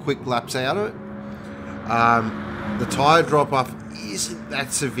 2 quick laps out of it. The tyre drop off isn't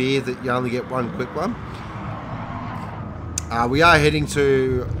that severe that you only get one quick one. We are heading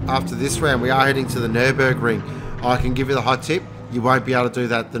to, after this round, we are heading to the Nürburgring. I can give you the hot tip. You won't be able to do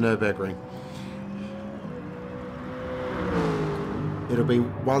that at the Nürburgring. It'll be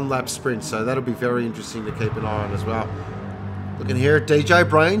one lap sprint, so that'll be very interesting to keep an eye on as well. Looking here at DJ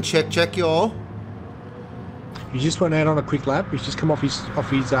Brain, check your. He just went out on a quick lap. He's just come off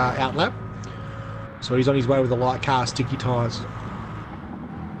his out lap, so he's on his way with a light car, sticky tyres.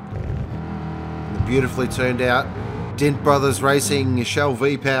 Beautifully turned out. Dent Brothers Racing, Shell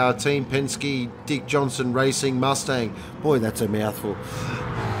V-Power, Team Penske, Dick Johnson Racing, Mustang. Boy, that's a mouthful.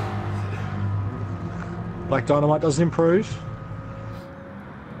 Black Dynamite doesn't improve.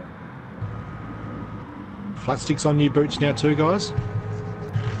 Flat sticks on new boots now too, guys.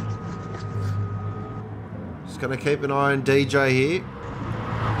 Just going to keep an eye on DJ here.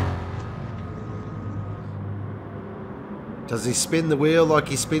 Does he spin the wheel like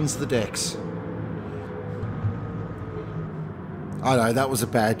he spins the decks? I know, that was a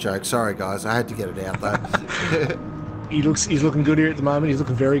bad joke. Sorry, guys. I had to get it out, though. He's looking good here at the moment. He's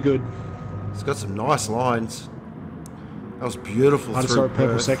looking very good. He's got some nice lines. That was beautiful. I just saw a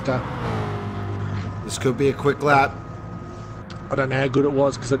purple sector. This could be a quick lap. I don't know how good it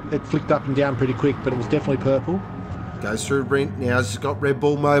was because it flicked up and down pretty quick, but it was definitely purple. Goes through Brent. Now he's got Red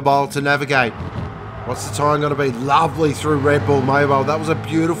Bull Mobile to navigate. What's the time going to be? Lovely through Red Bull Mobile. That was a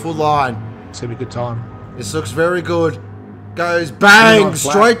beautiful line. It's going to be a good time. This looks very good. Goes bang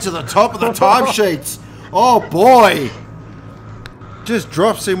straight to the top of the timesheets. Oh boy. Just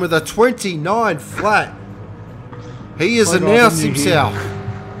drops in with a 29 flat. He has announced himself.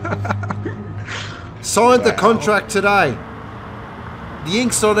 Signed the contract today. The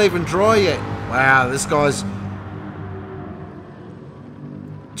ink's not even dry yet. Wow, this guy's...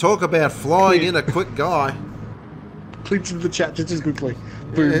 Talk about flying in a quick guy. Clint into the chat just as quickly.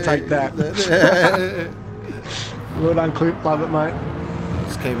 Boom, take that. Well done, Clint. Love it, mate.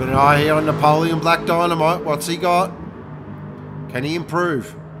 Just keeping an eye here on Napoleon Black Dynamite. What's he got? Can he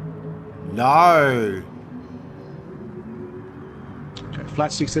improve? No. Okay,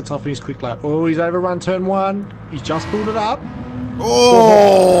 flat stick sets off in his quick lap. Oh, he's overrun turn one. He's just pulled it up.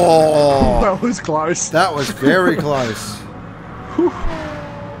 Oh! That was close. That was very close.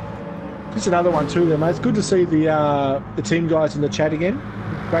 Just another one too there, mate. It's good to see the team guys in the chat again.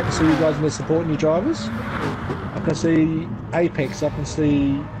 Great to see you guys and they're supporting your drivers. I can see Apex, I can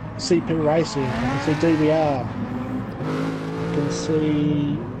see CP Racing, I can see DVR, I can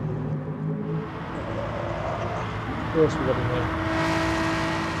see... What else we got in there?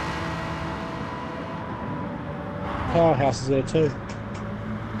 Powerhouse is there too.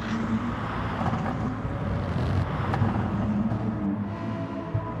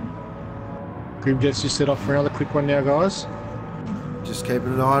 Grimjet's just set off for another quick one now, guys. Just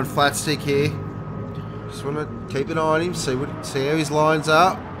keeping an eye on Flat Stick here. Just want to keep an eye on him, see how his lines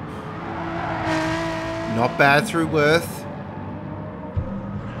are. Not bad through Worth.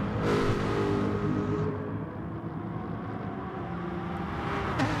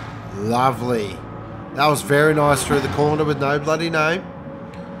 Lovely. That was very nice through the corner with no bloody name.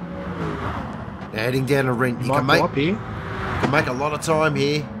 Now heading down a rent. You can make a lot of time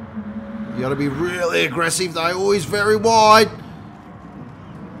here. You got to be really aggressive though. Always very wide.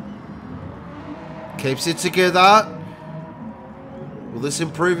 Keeps it together. Will this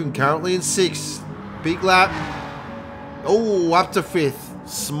improve him? Currently in 6th. Big lap. Oh, up to 5th.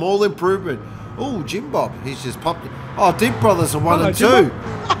 Small improvement. Oh, Jim Bob. He's just popped it. Oh, Dip Brothers are 1 and 2.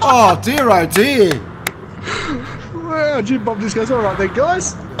 Oh, dear, oh, dear. Well, Jim Bob just goes, all right then,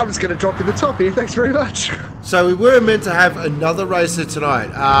 guys. I'm just going to drop in the top here. Thanks very much. So we were meant to have another racer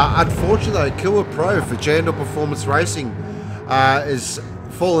tonight. Unfortunately, Killer Pro for Jandal Performance Racing is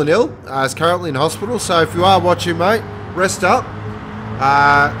fallen ill. Is currently in hospital. So if you are watching, mate, rest up.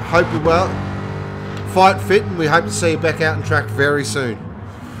 Hope you're well. Fight fit, and we hope to see you back out on track very soon.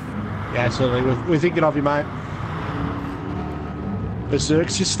 Yeah, absolutely. We're thinking of you, mate.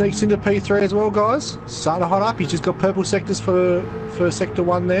 Berserk's just sneaks into P3 as well, guys. Starting to hot up. He's just got purple sectors for Sector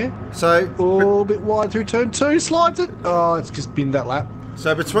 1 there. So a bit wide through turn 2. Slides it. Oh, it's just binned that lap.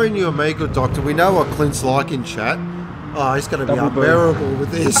 So between you and me, good doctor, we know what Clint's like in chat. Oh, he's going to be unbearable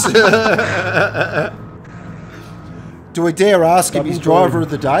with this. Do we dare ask him his driver of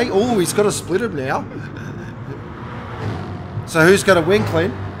the day? Oh, he's got to split him now. So who's going to win,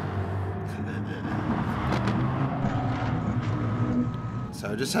 Clint?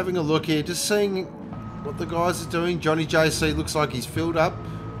 So just having a look here, just seeing what the guys are doing. Johnny JC looks like he's filled up.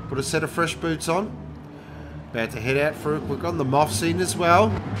 Put a set of fresh boots on. About to head out for a quick on the Moff scene as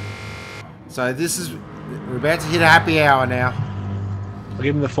well. So this is... We're about to hit a happy hour now. I'll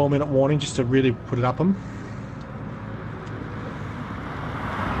give him the 4-minute warning just to really put it up him.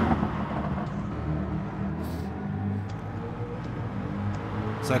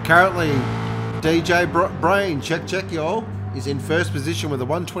 So currently, DJ Brain, check y'all, is in first position with a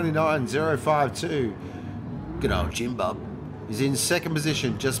 129.052. Good old Jim Bob. He's in second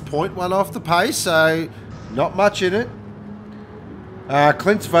position, just 0.1 off the pace, so not much in it.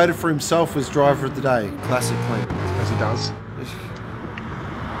 Clint's voted for himself as driver of the day. Classic Clint. As he does.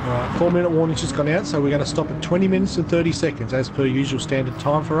 Alright, 4-minute warning's just gone out, so we're going to stop at 20 minutes and 30 seconds as per usual standard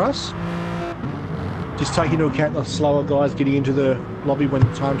time for us. Just take into account the slower guys getting into the lobby when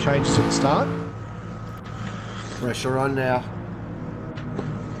the time changes at the start. Pressure on now.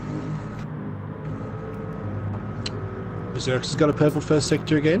 Berserk's has got a purple first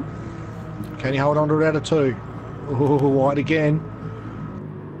sector again. Can he hold on to it out of 2? Oh, white again.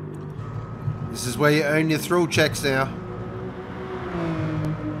 This is where you earn your thrill checks now.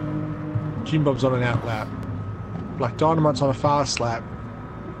 Jim Bob's on an out lap. Black Dynamite's on a fast lap.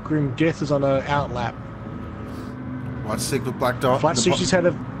 Grim Death is on an out lap. White stick with Black Dot. Flatstick just had a...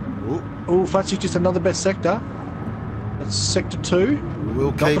 Oh, Flatstick just another best sector. That's sector 2.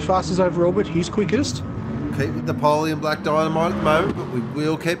 We'll Not keep, the fastest overall, but he's quickest. keep with the Polly and Black Dynamite at the moment, but we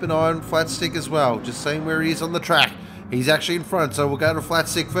will keep an eye on Flatstick as well. Just seeing where he is on the track. He's actually in front, so we'll go to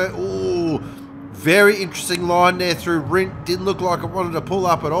Flatstick first. Ooh, very interesting line there through Rint. Didn't look like it wanted to pull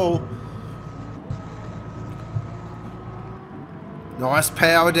up at all. Nice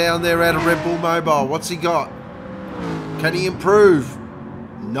power down there out of Red Bull Mobile. What's he got? Can he improve?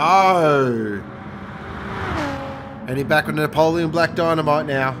 No. Heading back on Napoleon Black Dynamite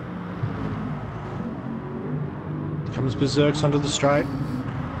now. Comes Berserk's onto the straight.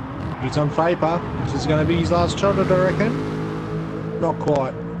 He's on paper. This is going to be his last shot, I reckon. Not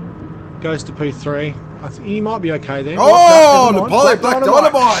quite. Goes to P3. I think he might be okay there. Oh, Napoleon Black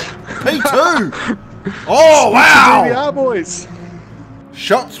Dynamite. P2. Oh, wow. DVR, boys.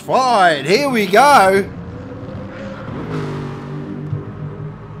 Shots fired. Here we go.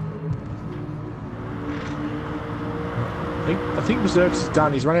 I think Berserk's is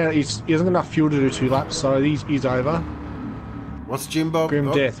done. He's running out. He hasn't got enough fuel to do 2 laps, so he's over. What's Jim Bob?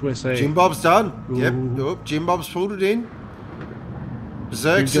 Grim Death, where's he? Jim Bob's done. Ooh. Yep. Oh, Jim Bob's pulled it in.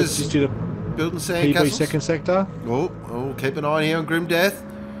 Berserk's Just is did a building PB sandcastles. second sector. Oh, keep an eye here on Grim Death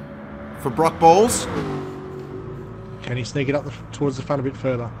for Brock Balls. Can he sneak it up towards the front a bit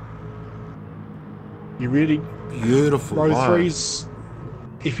further? You really... Beautiful Row line. 3's...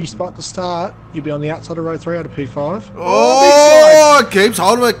 If you spot the start, you'll be on the outside of row 3 out of P5. Oh, it keeps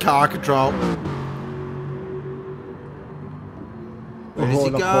holding with car control. Where does he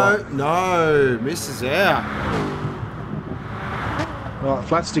not go? quite. No, misses out. Right,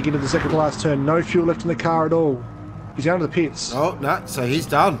 flat stick into the second to last turn. No fuel left in the car at all. He's out of the pits. Oh, no, so he's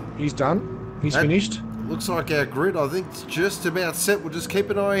done. He's done. He's That- finished. Looks like our grid, I think, is just about set. We'll just keep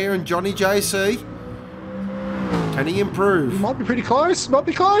an eye here on Johnny JC. Can he improve? He might be pretty close. Might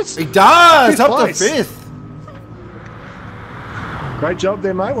be close. He does! Fifth Up place. to 5th. Great job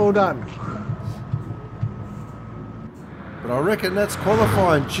there, mate. Well done. But I reckon that's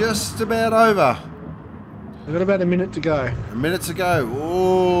qualifying just about over. We've got about a minute to go. A minute to go.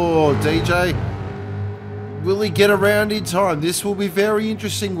 Oh, DJ. Will he get around in time? This will be very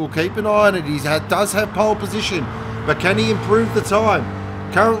interesting. We'll keep an eye on it. He does have pole position, but can he improve the time?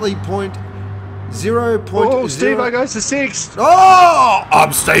 Currently 0.0. Oh, Steve-O goes to 6th. Oh,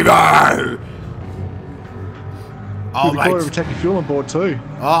 I'm Steve-O. Oh, With a quarter of mate. attacking fuel on board too.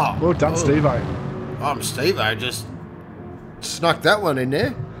 Oh, Well done, Steve-O. I'm Steve-O. Just snuck that one in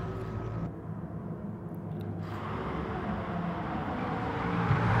there.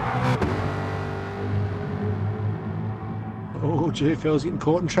 Oh, GFL's getting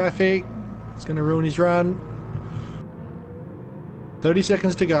caught in traffic. It's going to ruin his run. 30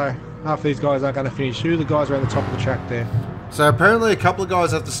 seconds to go. Half these guys aren't going to finish. Who are the guys around the top of the track there? So apparently a couple of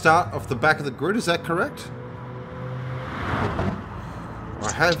guys have to start off the back of the grid. Is that correct?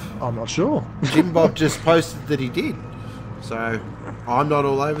 I have. I'm not sure. Jim Bob just posted that he did. So I'm not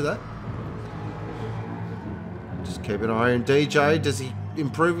all over that. Just keep an eye on DJ. Does he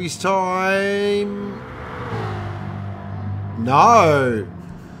improve his time? No.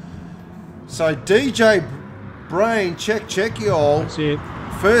 So DJ Brain, check y'all. That's it.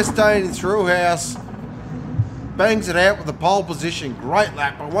 First day in Thrillhouse. Bangs it out with the pole position. Great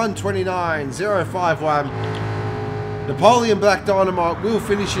lap by 129.051. Napoleon Black Dynamite will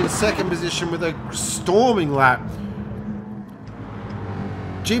finish in second position with a storming lap.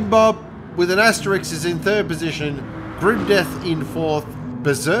 Jim Bob with an asterisk is in third position. Grim Death in fourth.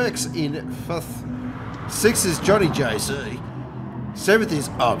 Berserk's in fifth. Sixth is Johnny JC. 7th is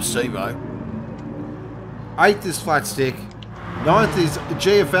Obsivo. 8th is Flat Stick. 9th is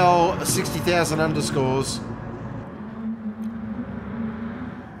GFL 60,000 underscores.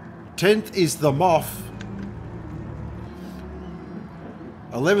 10th is The Moth.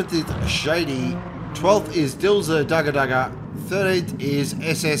 11th is Shady. 12th is Dilza Dugga Dugga. 13th is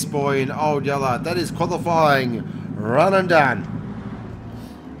SS Boy in Old Yeller. That is qualifying. Run and done.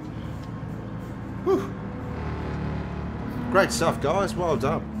 Whew. Great stuff, guys. Well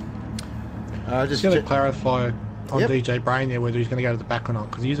done. Just going to clarify on DJ Brain there whether he's going to go to the back or not,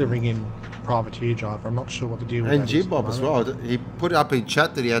 because he's a ring-in privateer driver. I'm not sure what the deal with and that Jim is. Bob as well. He put it up in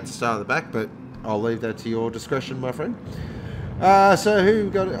chat that he had to start at the back, but I'll leave that to your discretion, my friend. So who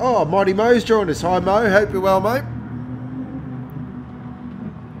got it? Oh, Mighty Mo's joined us. Hi, Mo. Hope you're well, mate.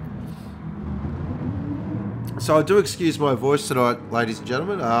 So I do excuse my voice tonight, ladies and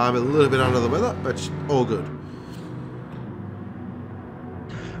gentlemen. I'm a little bit under the weather, but all good.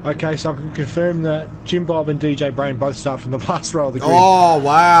 Okay, so I can confirm that Jim Bob and DJ Brain both start from the last row of the grid. Oh,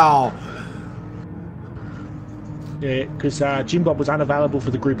 wow. Yeah, because Jim Bob was unavailable for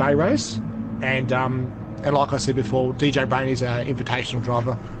the Group A race, and like I said before, DJ Brain is an invitational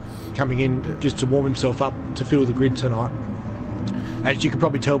driver coming in just to warm himself up to fill the grid tonight. As you can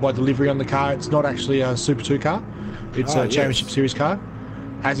probably tell by the livery on the car, it's not actually a Super 2 car. It's a Championship Series car.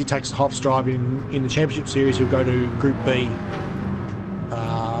 As he takes the Hoffs drive in the Championship Series, he'll go to Group B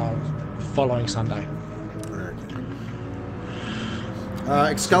following Sunday.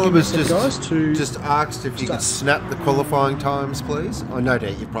 Excalibur's just asked if you could snap the qualifying times, please. I know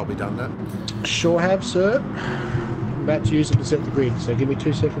that you've probably done that. Sure have, sir. I'm about to use it to set the grid, so give me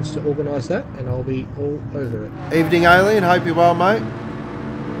 2 seconds to organise that, and I'll be all over it. Evening, Alien. Hope you're well, mate.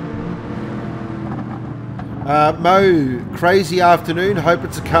 Mo, crazy afternoon. Hope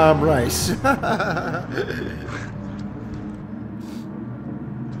it's a calm race.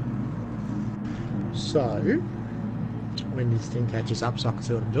 So, when this thing catches up so I can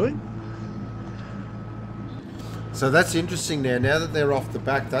see what I'm doing. So that's interesting now. Now that they're off the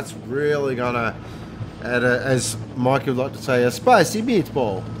back, that's really going to add, as Mike would like to say, a spicy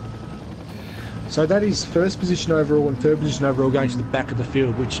meatball. So that is first position overall and third position overall going to the back of the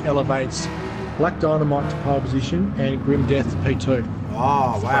field, which elevates Black Dynamite to pole position and Grim Death to P2.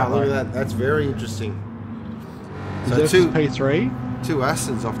 Oh, wow. Look at that. That's very interesting. So two P3. Two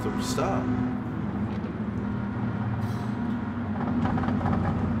Astons off the start.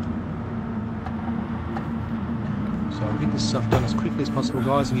 So I'll get this stuff done as quickly as possible,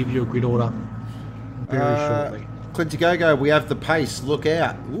 guys, and give you a grid order very shortly. Clinty Go-Go, we have the pace. Look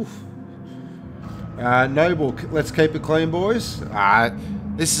out. Oof. Noble, let's keep it clean, boys.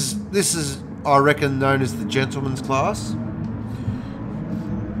 This is, I reckon, known as the gentleman's class.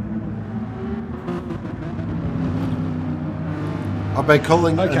 I've been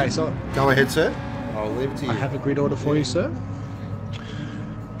calling... Okay, so... Go ahead, sir. I'll leave it to you. I have a grid order for you, sir.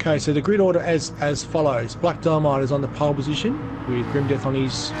 Okay, so the grid order as follows. Black Dynamite is on the pole position with Grim Death on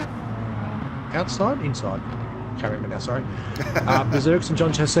his inside. Can't remember now, sorry. Berserks and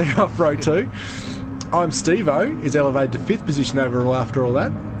John Chassé off row 2. I'm Steve-O is elevated to 5th position overall after all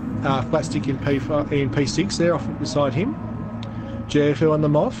that. Flat Stick in P6 there off beside him. GFL on the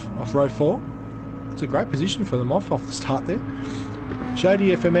Moth off row 4. It's a great position for the Moth off the start there.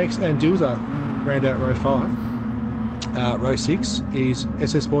 Shady FMX and Dilza round out row 5. Row 6 is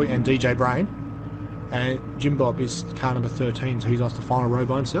SS Boy and DJ Brain, and Jim Bob is car number 13, so he's off the final row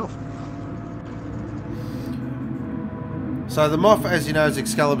by himself. So the Moth, as you know, is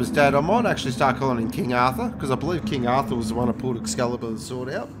Excalibur's dad. I might actually start calling him King Arthur, because I believe King Arthur was the one who pulled Excalibur's sword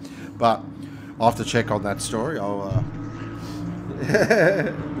out, but I'll have to check on that story. I'll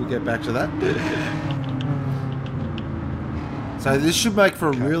we'll get back to that. So this should make for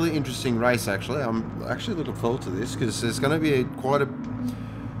a really interesting race, actually. I'm actually looking forward to this because there's going to be quite a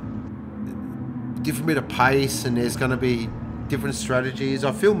different bit of pace and there's going to be different strategies.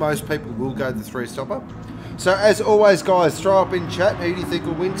 I feel most people will go the 3-stopper. So as always, guys, throw up in chat who do you think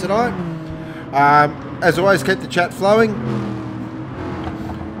will win tonight. As always, keep the chat flowing.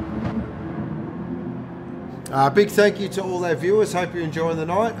 Big thank you to all our viewers. Hope you're enjoying the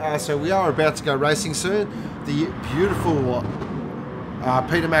night. So we are about to go racing soon. The beautiful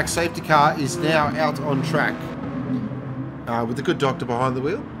Peter Max safety car is now out on track with the good doctor behind the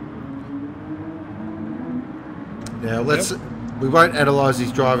wheel. Now we won't analyse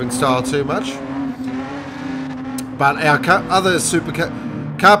his driving style too much, but our other supercar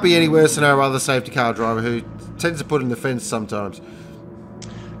can't be any worse than our other safety car driver who tends to put in the fence sometimes.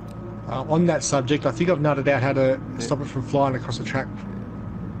 On that subject, I think I've nutted out how to stop it from flying across the track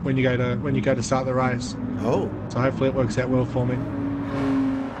when you go to start the race. Oh. So hopefully it works out well for me.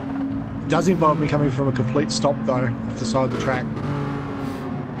 It does involve me coming from a complete stop though, off the side of the track.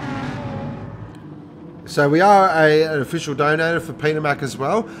 So we are an official donor for Peter Mac as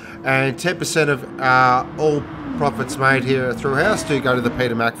well, and 10% of all profits made here at Thrillhouse do go to the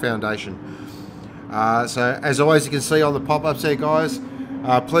Peter Mac Foundation. So as always, you can see on the pop-ups there, guys.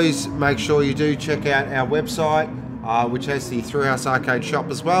 Please make sure you do check out our website, which has the Thrillhouse Arcade shop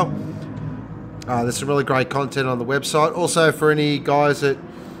as well. There's some really great content on the website. Also, for any guys that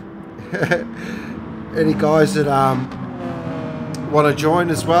want to join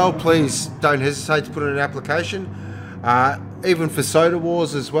as well, please don't hesitate to put in an application. Even for Soda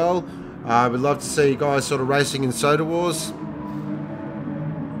Wars as well, we'd love to see you guys sort of racing in Soda Wars.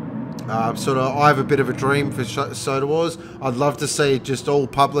 I have a bit of a dream for Soda Wars. I'd love to see just all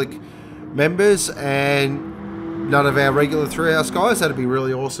public members and none of our regular Thrillhouse guys. That'd be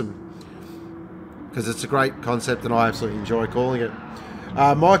really awesome, because it's a great concept and I absolutely enjoy calling it.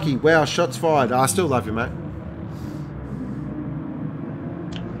 Mikey, wow, shots fired. I still love you, mate.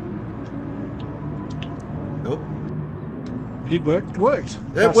 It worked.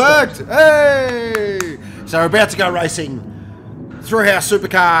 It worked. Hey! So we're about to go racing. Thrillhouse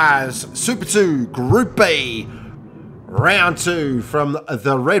Supercars Super 2 Group B, round 2 from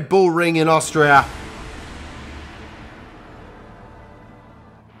the Red Bull Ring in Austria.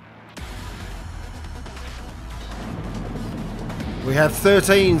 We have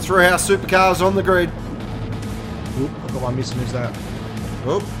 13 Thrillhouse Supercars on the grid. Oop, I've got one missing. Who's that?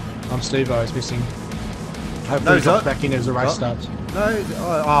 Oop. I'm Steve-O, is missing. Hopefully he drops back in as the race starts. No,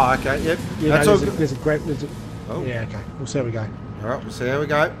 oh, okay, yep. Yeah, That's no, all there's a great... Oh. Yeah, okay. We'll see how we go. Alright, we'll see how we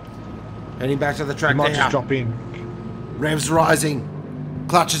go. Heading back to the track We might now. just drop in. Revs rising.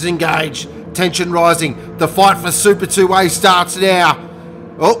 Clutches engaged. Tension rising. The fight for Super 2A starts now.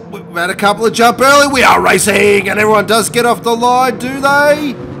 Oh, we've had a couple of jump early. We are racing, and everyone does get off the line, do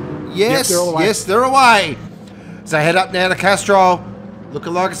they? Yes, Yep, they're all away. yes, they're away. So head up now to Castrol.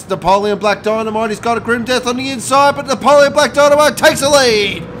 Looking like it's Napoleon Black Dynamite. He's got a Grim Death on the inside, but Napoleon Black Dynamite takes the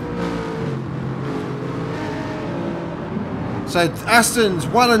lead. So Aston's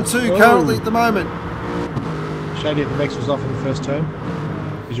 1 and 2 currently at the moment. Shady at the Vex was off in the first turn.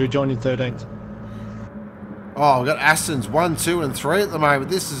 He's rejoined in 13th. Oh, we've got Aston's 1, 2 and 3 at the moment.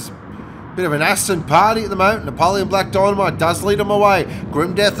 This is a bit of an Aston party at the moment. Napoleon Black Dynamite does lead him away.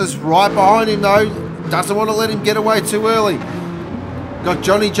 Grim Death is right behind him though. Doesn't want to let him get away too early. Got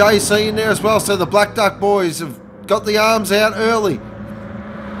Johnny JC in there as well, so the Black Duck boys have got the arms out early.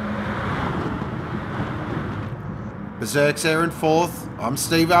 Berserk's there in 4th. I'm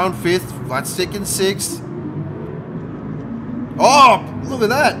Steve-O in 5th. Flatstick in 6th. Oh, look at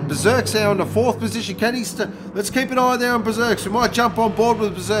that. Berserk's there in the 4th position. Can he let's keep an eye there on Berserk's. We might jump on board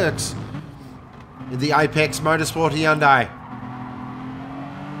with Berserk's in the Apex Motorsport Hyundai.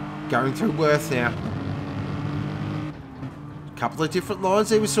 Going through Worth now. Couple of different lines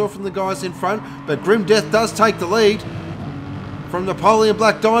there we saw from the guys in front, but Grim Death does take the lead from Napoleon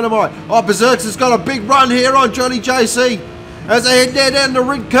Black Dynamite. Oh, Berserk's has got a big run here on Johnny JC as they head there down the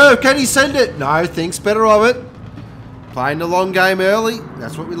ring curve. Can he send it? No, thinks better of it. Playing the long game early.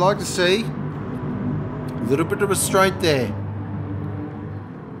 That's what we like to see. A little bit of restraint there.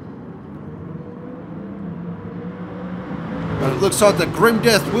 But it looks like the Grim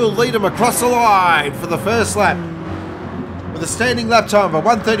Death will lead him across the line for the first lap. With a standing lap time of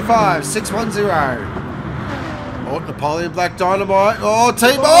 1:35.610. Oh, Napoleon Black Dynamite. Oh,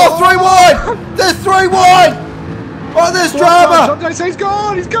 team. Oh, 3 wide. They're 3 wide. Oh, there's drama. He's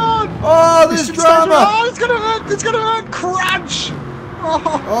gone. He's gone. Oh, there's drama. Oh, it's gonna hurt. It's gonna hurt. Crunch.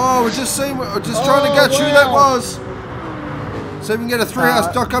 Oh, we're just trying to catch who that was. So we can get a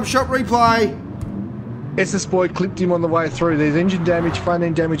Thrillhouse.com shop replay. SS Boy clipped him on the way through. There's engine damage, front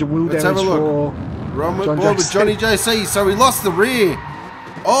end damage, and wheel Let's damage have a look. for We're on board with Johnny JC, so he lost the rear.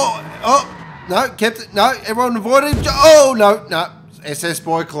 Oh, no, kept it. No, everyone avoided him. Oh, no. SS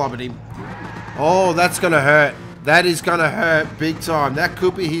Boy clobbered him. Oh, that's going to hurt. That is going to hurt big time. That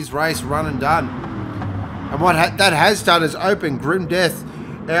could be his race run and done. And what that has done is open Grim Death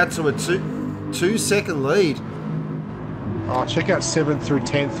out to a 2-second lead. Oh, check out 7th through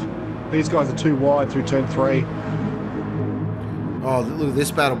 10th. These guys are too wide through turn 3. Oh, look at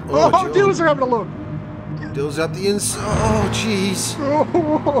this battle. Oh, dealers are having a look. Deals up the inside. Oh, jeez.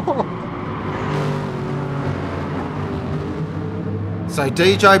 So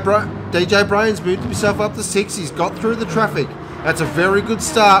DJ Brains moved himself up to 6. He's got through the traffic. That's a very good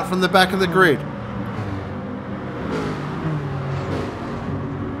start from the back of the grid.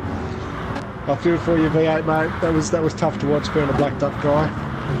 I feel for you, V8, mate. That was tough to watch being a Black Duck guy.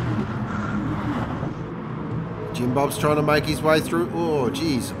 Jim Bob's trying to make his way through. Oh,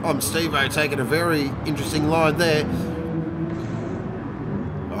 geez. I'm Steve-O taking a very interesting line there.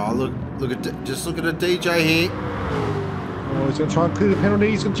 Oh, just look at a DJ here. Oh, he's going to try and clear the penalty.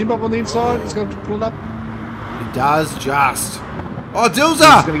 He's got Jim Bob on the inside. He's going to pull it up. He does just. Oh,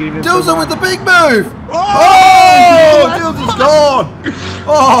 Dilza! Dilza with the big move! Oh! Dilza's gone!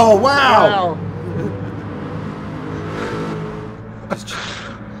 Oh, wow! Just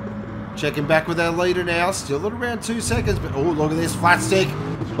checking back with our leader now. Still at around 2 seconds, but oh, look at this. Flat stick.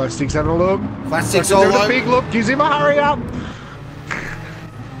 Flat stick's having a look. Flat stick's all over. A big look. Gives him a hurry up.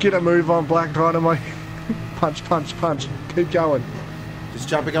 Get a move on, Black Dynamite. Punch, punch, punch. Keep going. Just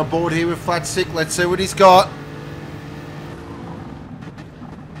jumping on board here with Flat Stick. Let's see what he's got.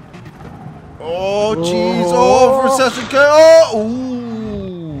 Oh, jeez. Oh, for a second. Oh,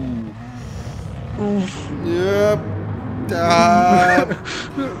 ooh. Yep.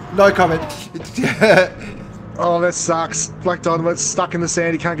 No comment. Oh, that sucks. Black Dynamite's stuck in the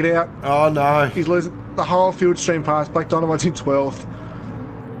sand. He can't get out. Oh, no. He's losing the whole field stream pass. Black Dynamite's in 12th.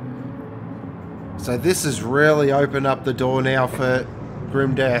 So this has really opened up the door now for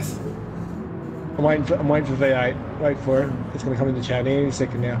Grim Death. I'm waiting for V8. Wait for it. It's going to come in the chat any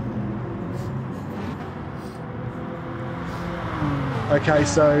second now. Okay,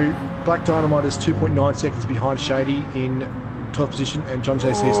 so Black Dynamite is 2.9 seconds behind Shady in 12th position, and John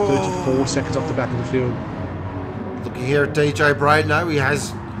JC is 34 seconds off the back of the field. Looking here at DJ Braden, no, he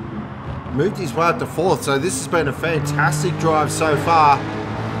has moved his way up to 4th, so this has been a fantastic drive so far.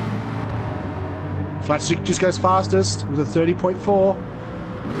 Flat Stick just goes fastest with a 30.4.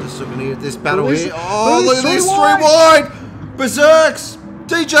 Just looking here at this battle here. Oh, look at this, 3 wide! Berserks!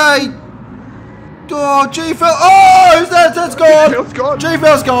 DJ! Oh, G-Fel. Oh, who's that? That's gone! G-Fel's gone.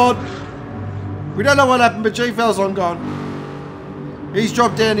 G-Fel's gone! We don't know what happened, but G-Fel's on gone. He's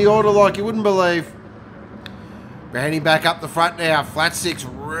dropped down the order like you wouldn't believe. Banding back up the front now. Flat Stick's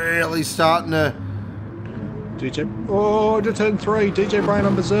really starting to... DJ. Oh, to turn 3. DJ Brain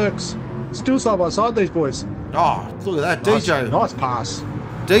on Berserks. Still side by side, these boys. Oh, look at that. Nice, DJ. Nice pass.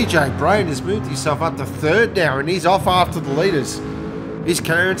 DJ Brain has moved himself up to 3rd now, and he's off after the leaders. He's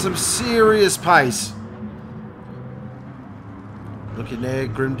carrying some serious pace. Looking there,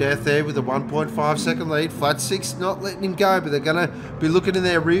 Grim Death there with a 1.5 second lead. Flat Stick's not letting him go, but they're going to be looking in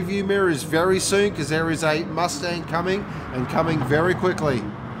their rearview mirrors very soon because there is a Mustang coming, and coming very quickly.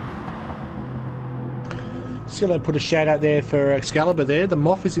 Just going to put a shout out there for Excalibur there. The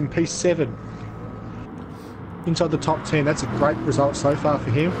Moth is in P7. Inside the top 10. That's a great result so far for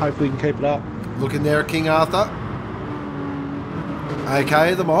him. Hopefully he can keep it up. Looking there at King Arthur.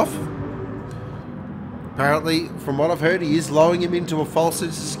 Okay, the Moth. Apparently, from what I've heard, he is lowering him into a false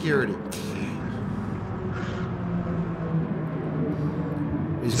sense of security.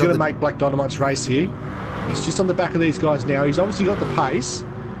 He's going to make Black Dynamite's race here. He's just on the back of these guys now. He's obviously got the pace.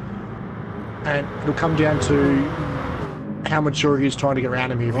 And it'll come down to how mature he is trying to get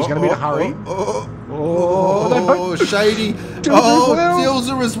around him here. If he's going to be in a hurry. Shady.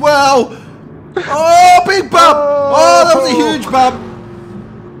 Dilza as well. Oh, big bump. Oh, that was a huge bump.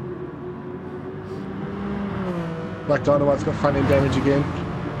 Black Dynamite's got front end damage again.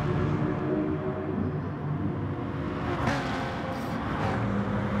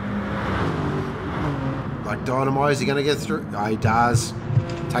 Black Dynamite, is he going to get through? Oh, he does.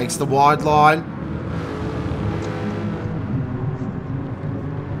 Takes the wide line.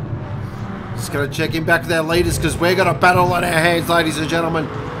 Just going to check in back with our leaders because we're going to battle on our hands, ladies and gentlemen.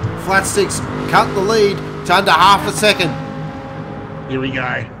 Flat Sticks cut the lead to under half a second. Here we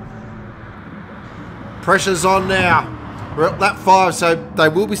go. Pressure's on now. We're at lap 5, so they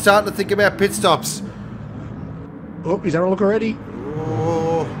will be starting to think about pit stops. Oh, he's having a look already.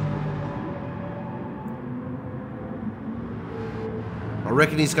 Oh. I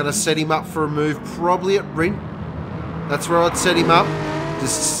reckon he's going to set him up for a move, probably at Rint. That's where I'd set him up.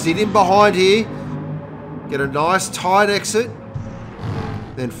 Just sit him behind here. Get a nice tight exit.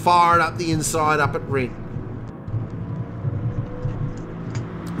 Then fire it up the inside up at Rint.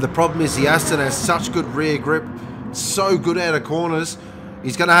 The problem is the Aston has such good rear grip. So good out of corners.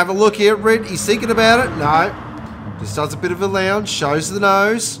 He's going to have a look here at Rint. He's thinking about it. No. Just does a bit of a lounge. Shows the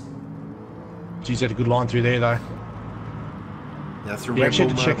nose. Geez, had a good line through there, though. Now through He actually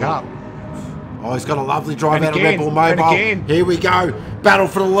had to check up. Oh, he's got a lovely drive And out again, of Red Bull Mobile. and again. Here we go. Battle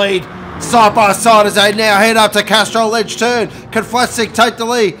for the lead. Side by side as they now head up to Castrol Edge turn. Can Flat Stick take the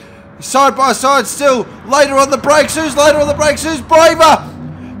lead? Side by side still. Later on the brakes. Who's later on the brakes? Who's braver?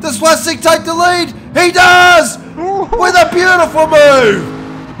 Does Flat Stick take the lead? He does! With a beautiful move!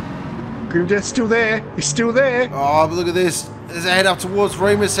 Grim Death's still there. He's still there. Oh, but look at this. As they head up towards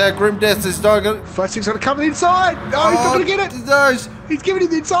Remus, our Grim Death is going. Flat Six got to come to the inside. No, he's not going to get it. No, He's giving him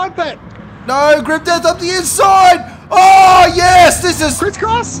the inside bet. no, Grim Death up the inside. Oh yes, this is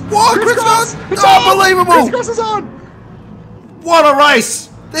Crisscross. what Crisscross. It's Unbelievable. on. Crisscross is on. What a race!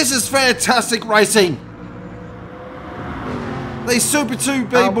 This is fantastic racing. These Super 2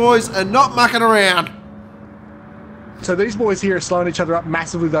 B boys are not mucking around. So these boys here are slowing each other up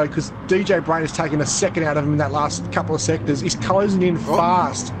massively though, because DJ Brain has taken a second out of him in that last couple of sectors. He's closing in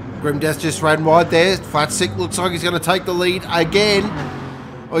fast. Grim Death just ran wide there. Flat Stick looks like he's going to take the lead again.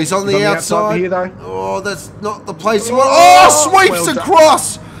 Oh, he's on the outside. Here, though. Oh, that's not the place he wants. Oh, sweeps well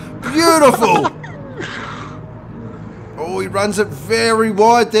across. Beautiful. Oh, he runs it very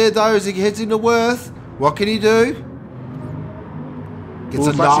wide there though as he heads into Worth. What can he do? Gets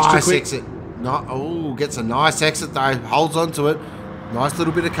a nice exit. No, oh, gets a nice exit though. Holds on to it. Nice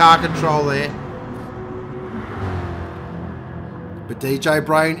little bit of car control there. But DJ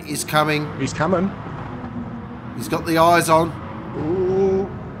Brain is coming. He's coming. He's got the eyes on. Ooh.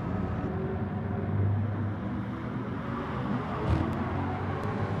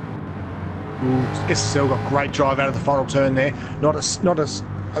 SSL got great drive out of the final turn there. Not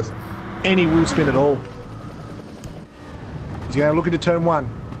any wheel spin at all. He's going to look into turn one.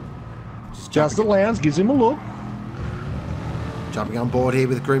 Just the lounge gives him a look. Jumping on board here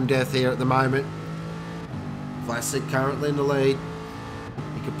with Grim Death here at the moment. Classic currently in the lead.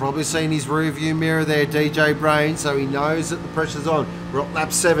 You can probably see in his rear view mirror there DJ Brain, so he knows that the pressure's on. We're at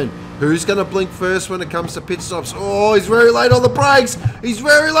lap 7. Who's going to blink first when it comes to pit stops? Oh, he's very late on the brakes. He's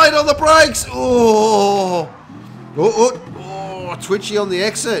very late on the brakes. Oh, twitchy on the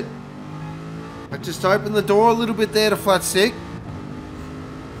exit. I just opened the door a little bit there to Flat Stick.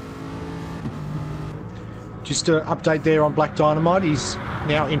 Just to update there on Black Dynamite, he's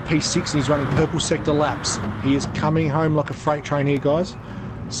now in P6 and he's running purple sector laps. He is coming home like a freight train here, guys.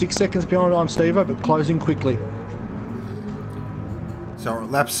 6 seconds behind I'm Steve-O, but closing quickly. So we're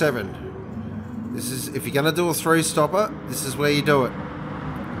at lap 7. This is, if you're going to do a 3-stopper, this is where you do it.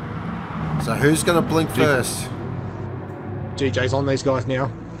 So who's going to blink first? DJ's on these guys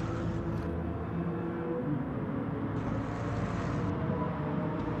now.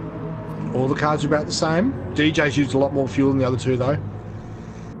 All the cars are about the same. DJ's used a lot more fuel than the other two though.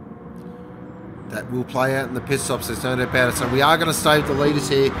 That will play out in the pit stops, there's no doubt about it. So we are going to save the leaders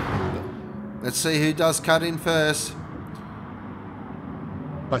here. Let's see who does cut in first.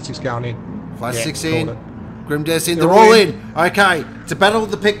 Flat Six going in. Flat Six in. Grim Death's in. They're They're all in. Okay, it's a battle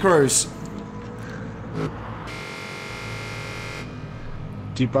of the pit crews.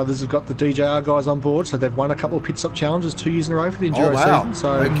 Deep Brothers have got the DJR guys on board, so they've won a couple of pit stop challenges 2 years in a row for the Enduro season.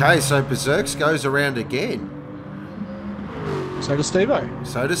 So okay, so Berserks goes around again. So does Steve-O.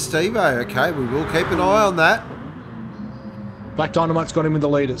 So does Steve-O. Okay, we will keep an eye on that. Black Dynamite's got him with the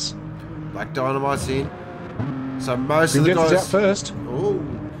leaders. Black Dynamite's in. So most Grim of the Death guys is out first. Oh,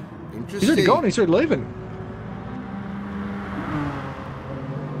 interesting. He's already gone. He's already leaving.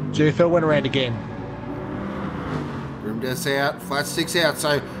 GFL went around again. Grim Death's out. Flat Stick's out.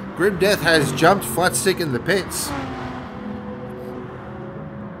 So Grim Death has jumped Flat Stick in the pits.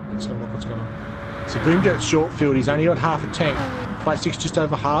 Let's have a look what's going on. So Grim Death's short field. He's only got half a tank. Flat Stick's just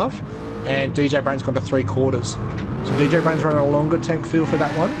over half. And DJ Brain's gone to 3/4. So DJ Brain's running a longer tank field for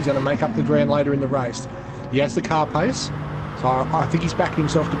that one. He's going to make up the ground later in the race. He has the car pace. So I think he's backing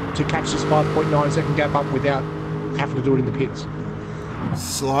himself to catch this 5.9 second gap up without having to do it in the pits.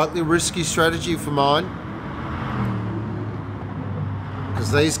 Slightly risky strategy for mine.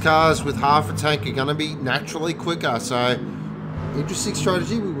 Because these cars with half a tank are going to be naturally quicker. So, interesting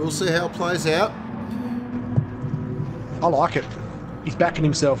strategy. We will see how it plays out. I like it. He's backing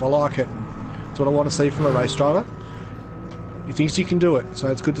himself. I like it. That's what I want to see from a race driver. He thinks he can do it, so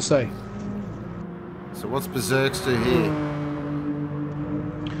it's good to see. So what's Berserk's do here?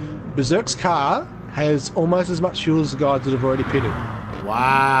 Berserk's car has almost as much fuel as the guys that have already pitted.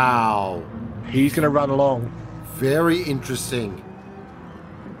 Wow. He's going to run along. Very interesting.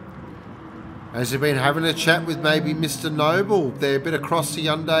 Has he been having a chat with maybe Mr. Noble? They're a bit across the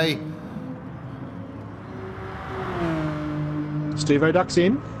Hyundai. Steve-O ducks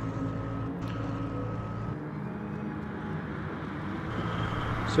in.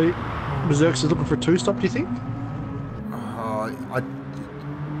 See, Berserk's is looking for a 2-stop, do you think?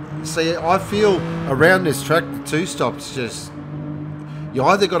 I feel around this track, the 2-stop's just... You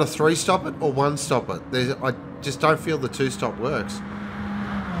either got to 3-stop it or 1-stop it. I just don't feel the 2-stop works.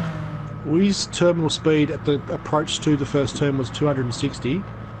 Well, his terminal speed at the approach to the first turn was 260.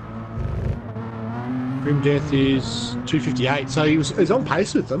 Grim Death is 258, so he's on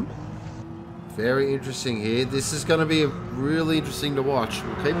pace with them. Very interesting here. This is going to be really interesting to watch.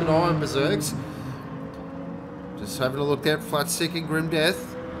 We'll keep an eye on Berserks. Just having a look at Flat Stick and Grim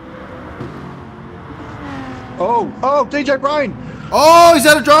Death. Oh, DJ Brain! Oh, he's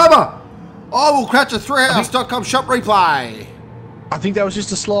had a driver! Oh, we'll catch a Thrillhouse.com shop replay. I think that was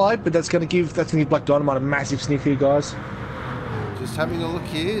just a slide, but that's gonna give Black Dynamite a massive sniff here, guys. Just having a look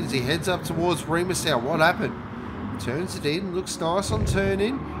here as he heads up towards Remus now. What happened? Turns it in, looks nice on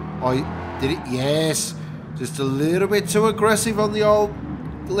turn-in. Oh, did it? Yes. Just a little bit too aggressive on the old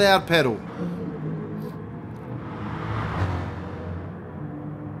loud pedal.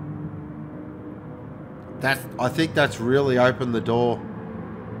 I think that's really opened the door.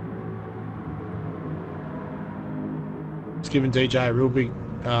 It's given DJ a real big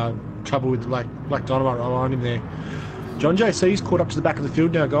trouble with Black Dynamite right behind him there. John JC's caught up to the back of the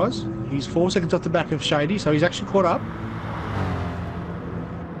field now, guys. He's 4 seconds off the back of Shady, so he's actually caught up.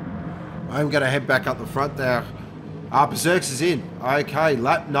 I'm going to head back up the front there. Berserks is in. Okay,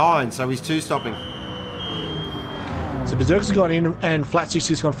 lap 9, so he's 2-stopping. So Berserks has gone in and Flat 6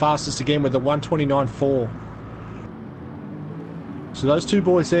 has gone fastest again with a 1:29.4. So those two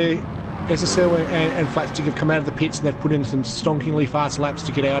boys there, SSL and Flat Stick, have come out of the pits and they've put in some stonkingly fast laps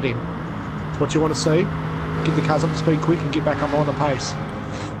to get out in. It's what you want to see. Get the cars up to speed quick and get back up on the pace.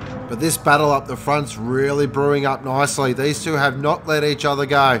 But this battle up the front's really brewing up nicely. These two have not let each other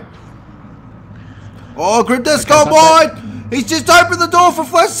go. Oh, Grimdeath's gone wide! He's just opened the door for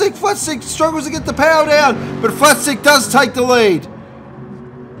Flat Stick. Flat Stick struggles to get the power down, but Flat Stick does take the lead.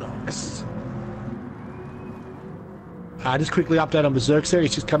 Nice. Just quickly update on Berserk there.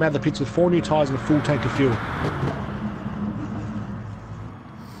 He's just come out of the pits with 4 new tyres and a full tank of fuel.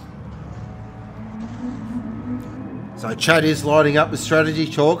 So Chad is lighting up with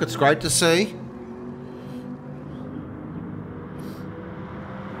strategy talk. It's great to see.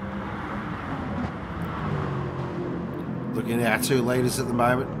 Looking at our 2 leaders at the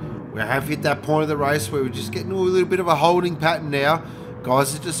moment. We have hit that point of the race where we're just getting a little bit of a holding pattern now.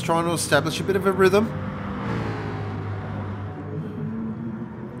 Guys are just trying to establish a bit of a rhythm.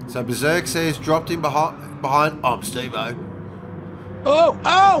 So Berserk says dropped in behind Steve-O.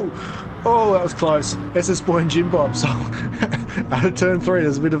 Oh, that was close. SS Boy and Jim Bob. So out of turn 3,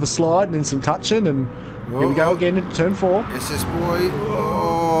 there's a bit of a slide and then some touching, and here we go again into turn 4. SS Boy.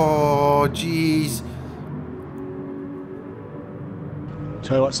 Oh, jeez.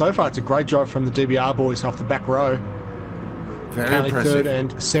 Tell you what, so far it's a great drive from the DBR boys off the back row. Very impressive. 3rd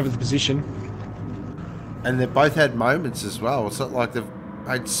and 7th position. And they've both had moments as well. It's not like they've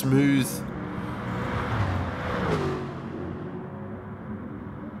made smooth.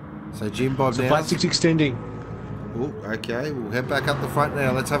 So Jim Bob now. Flat 6 extending. Oh, okay. We'll head back up the front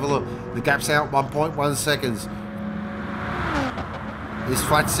now. Let's have a look. The gap's out 1.1 seconds. Is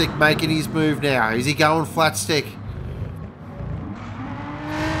Flat Stick making his move now? Is he going Flat Stick?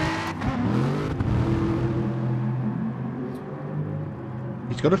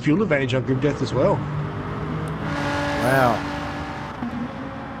 He's got a fuel advantage on Grimdeath as well. Wow.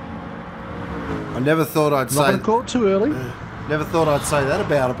 I never thought I'd say... Not going to call it too early. Never thought I'd say that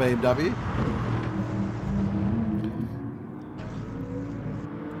about a BMW.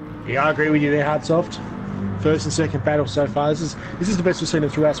 Yeah, I agree with you there, Hardsoft. 1st and 2nd battle so far. This is the best we've seen in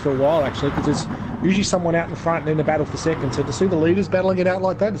Thrillhouse for a while, actually, because there's usually someone out in the front and then the battle for 2nd. So to see the leaders battling it out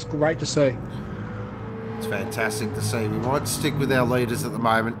like that, it's great to see. It's fantastic to see. We might stick with our leaders at the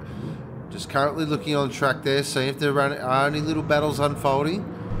moment. Just currently looking on the track there, seeing if there are any little battles unfolding.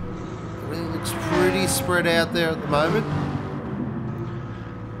 Everything looks pretty spread out there at the moment.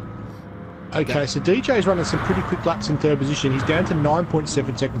 Okay, so DJ's running some pretty quick laps in 3rd position. He's down to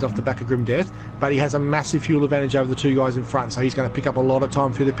 9.7 seconds off the back of Grimdeath, but he has a massive fuel advantage over the 2 guys in front, so he's going to pick up a lot of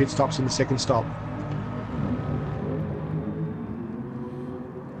time through the pit stops in the 2nd stop.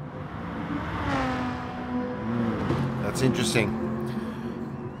 That's interesting.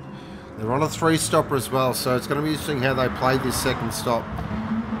 They're on a 3-stopper as well, so it's going to be interesting how they play this 2nd stop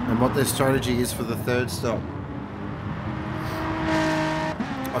and what their strategy is for the 3rd stop.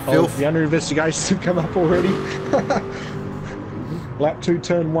 I feel the under investigations have come up already. Lap 2,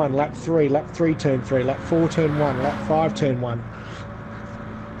 turn 1, lap 3, lap 3, turn 3, lap 4, turn 1, lap 5, turn 1.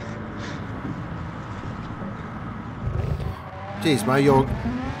 Jeez, mate, you're...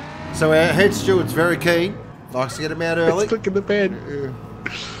 So our head steward's very keen. Likes to get him out early. Let's click in the bed. Yeah.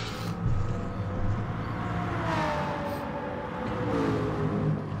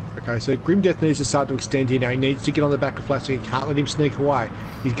 Okay, so Grimdeath needs to start to extend here now. He needs to get on the back of Flat Stick. He can't let him sneak away.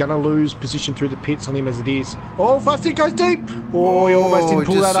 He's going to lose position through the pits on him as it is. Oh, Flat Stick goes deep! Oh, he almost didn't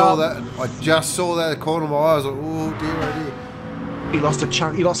pull that up. I just saw that at the corner of my eye. I was like, oh dear, oh dear. He lost a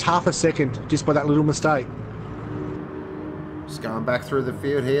chunk. He lost half a second just by that little mistake. Just going back through the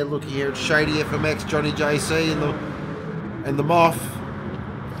field here, looking here at Shady FMX, Johnny JC, and the Moth.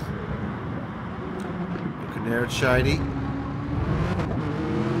 Looking there at Shady.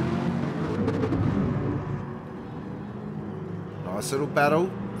 Nice little battle.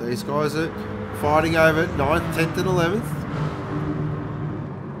 These guys are fighting over 9th, 10th and 11th.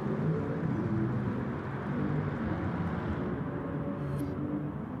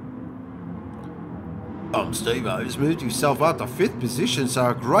 Steve-O has moved himself up to 5th position, so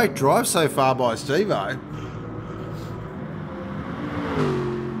a great drive so far by Steve-O.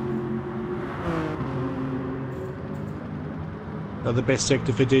 Another best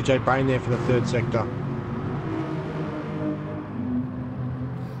sector for DJ Brain there for the 3rd sector.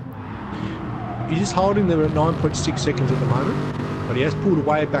 He's just holding them at 9.6 seconds at the moment, but he has pulled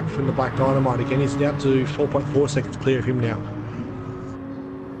away back from the Black Dynamite again. He's down to 4.4 seconds clear of him now.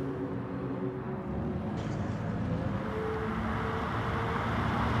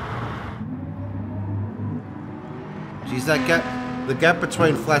 Geez, that gap, the gap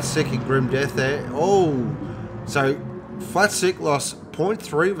between Flat Stick and Grim Death there. Oh, so Flat Stick lost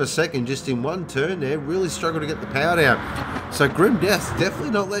 0.3 of a second just in one turn there. Really struggled to get the power down. So Grim Death's definitely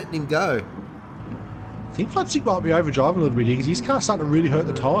not letting him go. I think Flat Stick might be overdriving a little bit here because his car's starting to really hurt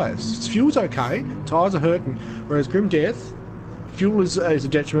the tyres. His fuel's okay, tyres are hurting, whereas Grim Death, fuel is a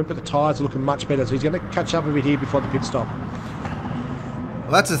detriment, but the tyres are looking much better, so he's going to catch up a bit here before the pit stop.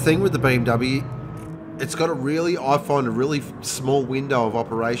 Well, that's the thing with the BMW. It's got I find a really small window of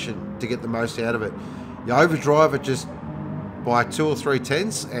operation to get the most out of it. You overdrive it just by 2 or 3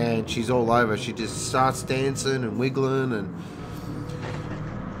 tenths and she's all over. She just starts dancing and wiggling. And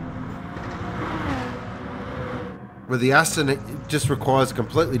with the Aston, it just requires a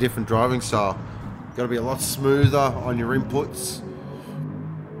completely different driving style. Got to be a lot smoother on your inputs.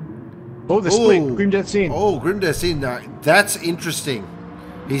 Oh, the split. Grim Death's in. Oh, Grim Death's in. That's interesting.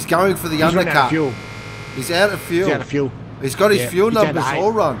 He's going for the undercut. He's out of fuel. He's out of fuel. He's got his fuel numbers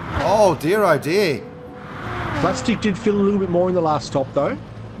all run. Oh dear, oh dear. Flat Stick did feel a little bit more in the last stop though.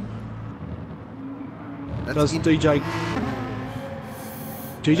 Does DJ?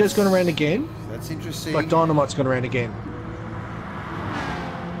 DJ's gone around again. That's interesting. Black Dynamite's gone around again.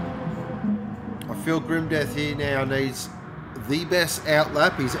 I feel Grim Death here now needs the best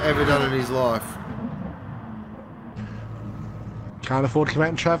outlap he's ever done in his life. Can't afford to come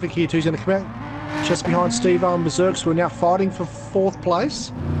out in traffic here. Who's going to come out? Just behind Steve-O and Berserks, who are now fighting for 4th place.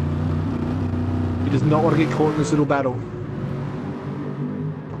 He does not want to get caught in this little battle.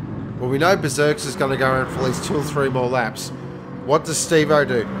 Well, we know Berserks is going to go around for at least 2 or 3 more laps. What does Steve-O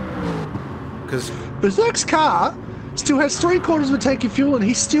do? Because Berserk's car still has 3/4 of a tank of fuel and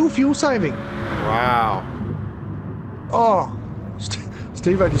he's still fuel saving. Wow. Oh,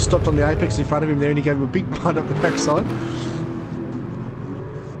 Steve-O just stopped on the apex in front of him there and he gave him a big punt up the backside.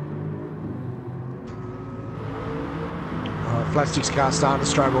 Flat Stick's car starting to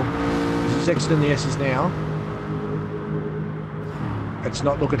struggle. He's exiting the S's now. It's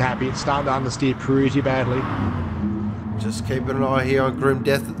not looking happy. It's starting to understeer pretty badly. Just keeping an eye here on Grim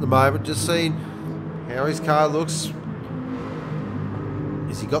Death at the moment. Just seeing how his car looks.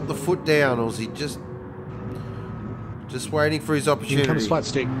 Has he got the foot down or is he just waiting for his opportunity? Here comes Flat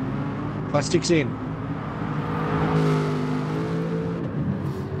Stick. Flat Stick's in.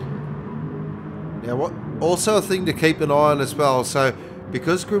 Now what? Also a thing to keep an eye on as well. So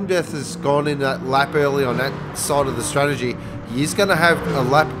because Grim Death has gone in that lap early on that side of the strategy, he is going to have a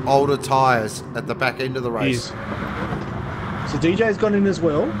lap older tyres at the back end of the race. So DJ's gone in as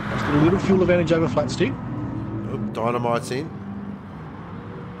well. He's got a little fuel advantage over Flat Stick. Oh, Dynamite's in.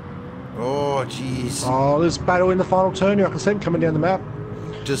 Oh, jeez. Oh, there's battle in the final turn here. I can see him coming down the map.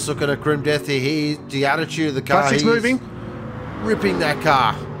 Just looking at Grim Death here. The attitude of the car. Flat Stick's moving. Ripping that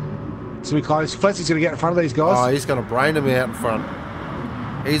car. So we close. Flat Stick's going to get in front of these guys. Oh, he's going to brain them out in front.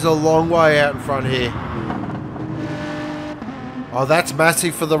 He's a long way out in front here. Oh, that's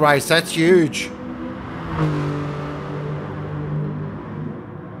massive for the race. That's huge.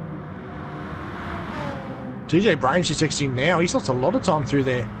 DJ Brain's just exiting now. He's lost a lot of time through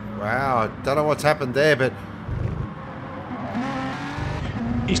there. Wow, don't know what's happened there, but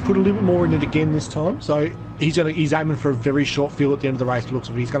he's put a little bit more in it again this time. So he's aiming for a very short field at the end of the race. It looks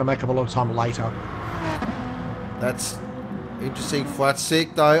like he's going to make up a lot of time later. That's interesting. Flat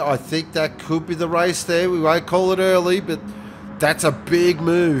Stick, though. I think that could be the race there. We won't call it early, but that's a big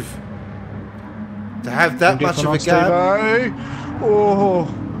move to have that much of a gap. Oh,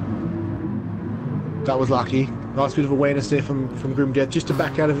 that was lucky. Nice bit of awareness there from Grim Death just to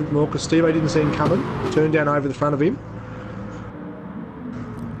back out of it more because Steve-O didn't see him coming. Turned down over the front of him.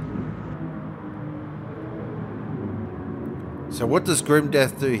 So what does Grim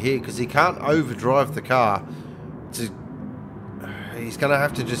Death do here? Because he can't overdrive the car. He's going to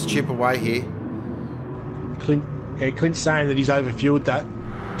have to just chip away here. Clint's saying that he's overfueled that,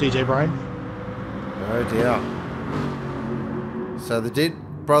 DJ Brain. Oh dear. So the Dent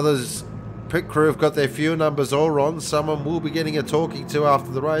Brothers pit crew have got their fuel numbers all wrong. Someone will be getting a talking to after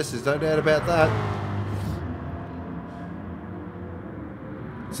the race. There's no doubt about that.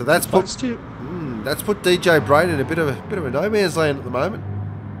 So that's put DJ Brain in a bit of a no man's land at the moment.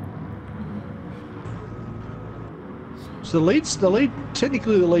 So the lead,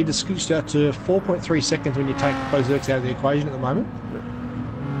 technically the lead is scooched out to 4.3 seconds when you take Berserks out of the equation at the moment.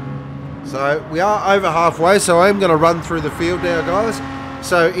 So we are over halfway, so I'm going to run through the field now, guys.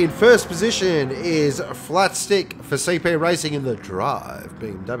 So in first position is Flat Stick for CP Racing in the Drive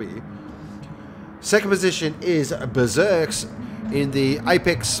BMW. Second position is Berserks in the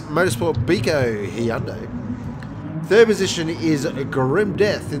Apex Motorsport Beco Hyundai. Third position is Grim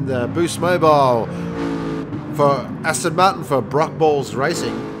Death in the Boost Mobile for Aston Martin for Brock Balls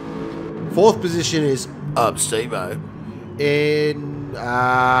Racing. Fourth position is Steve-O in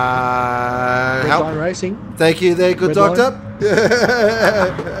Redline Racing. Thank you there, good doctor.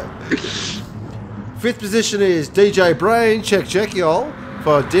 Fifth position is DJ Brain, check y'all,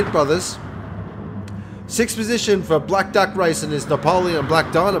 for Dent Brothers. Sixth position for Black Duck Racing is Napoleon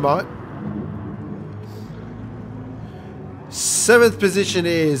Black Dynamite. Seventh position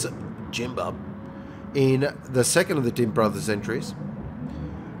is Jim Bub in the second of the Dent Brothers entries.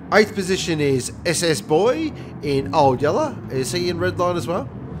 Eighth position is SS Boy in Old Yeller. Is he in Redline as well?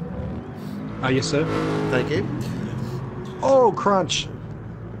 Yes, sir. Thank you. Oh, crunch.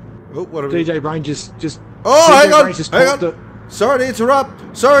 Oh, what DJ Brain just oh, hang on. Sorry to interrupt.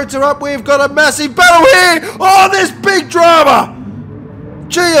 We've got a massive battle here. Oh, there's big drama.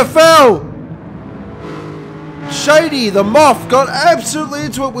 GFL. Shady, the Moth, got absolutely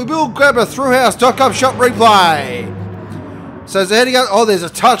into it. We will grab a Thrillhouse.com shop replay. So they're heading out. Oh, there's a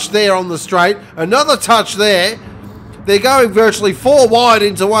touch there on the straight. Another touch there. They're going virtually 4 wide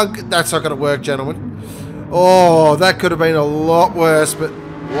into one. That's not going to work, gentlemen. Oh, that could have been a lot worse, but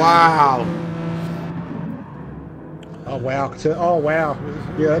wow. Oh, wow. Oh, wow.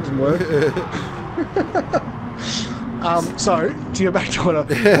 Yeah, that didn't work. So, to go back to what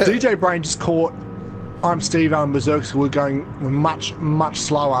DJ Brain just caught Steve-O and Berserks, who were going much, much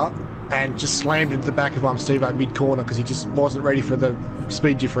slower, and just slammed into the back of Steve-O mid-corner because he just wasn't ready for the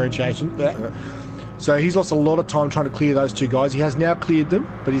speed differentiation. So he's lost a lot of time trying to clear those two guys. He has now cleared them,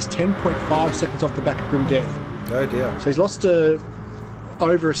 but he's 10.5 seconds off the back of Grim Death. Oh dear. So he's lost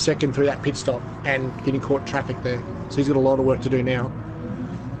over a second through that pit stop and getting caught in traffic there. So he's got a lot of work to do now.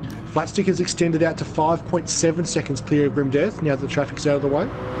 Flat Stick has extended out to 5.7 seconds clear of Grim Death now that the traffic's out of the way.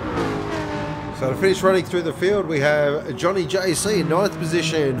 So to finish running through the field, we have Johnny JC in 9th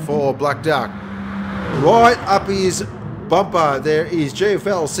position for Black Duck. Right up his bumper, there is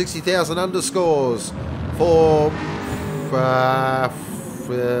GFL 60,000 underscores for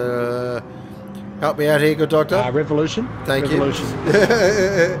help me out here, good doctor. Revolution. Thank Revolution. you.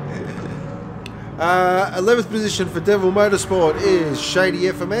 11th position for Devil Motorsport is Shady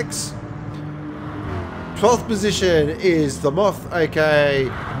FMX. 12th position is The Moth, aka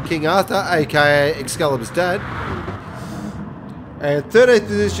King Arthur, aka Excalibur's dad. And 13th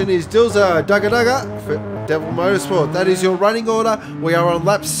position is Dilza Dugga Dugga for Devil Motorsport. That is your running order. We are on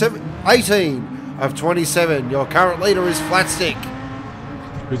lap 18 of 27. Your current leader is Flat Stick,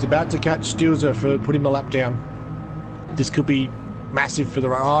 who's about to catch Dilza for putting the lap down. This could be massive for the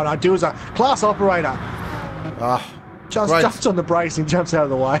run. Oh no, Dilza, class operator. Just jumps on the brakes and jumps out of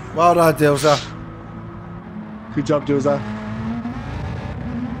the way. Well done, Dilza. Good job, Dilza.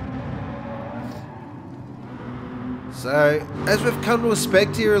 So, as we've come to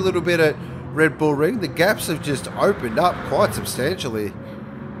expect here a little bit at Red Bull Ring, the gaps have just opened up quite substantially.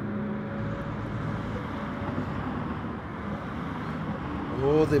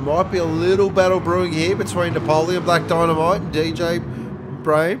 Oh, there might be a little battle brewing here between Napoleon Black Dynamite and DJ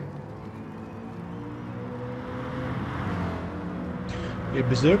Brain. Yeah,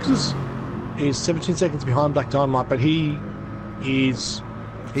 Berserks is 17 seconds behind Black Dynamite, but he is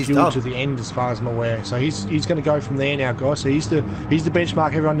fueled to the end as far as I'm aware. So he's going to go from there now, guys. So he's the benchmark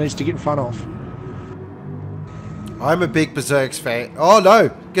everyone needs to get in front of. I'm a big Berserks fan. Oh no!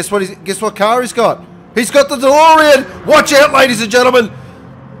 Guess what car he's got? He's got the DeLorean. Watch out, ladies and gentlemen.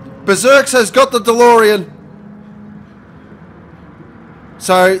 Berserks has got the DeLorean.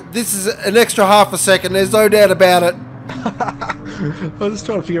 So this is an extra half a second. There's no doubt about it. I was just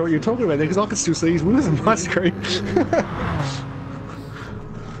trying to figure out what you're talking about there because I can still see his wheels on my screen.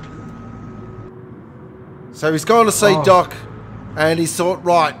 So he's going to see Doc And he's thought,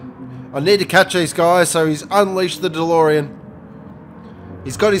 right, I need to catch these guys, so he's unleashed the DeLorean.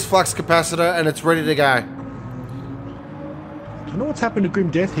 He's got his flux capacitor and it's ready to go. I don't know what's happened to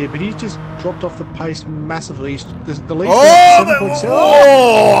Grim Death here, but he's just dropped off the pace massively. The lead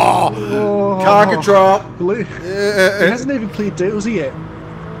Cargo drop. He hasn't even cleared Dealsy yet.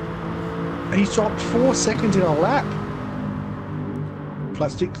 He's dropped 4 seconds in a lap.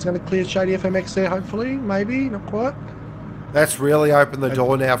 Plastic's going to clear Shady FMX there, hopefully. Maybe, not quite. That's really opened the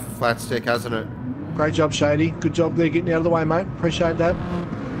door now for Flatstick, hasn't it? Great job, Shady. Good job there getting out of the way, mate. Appreciate that.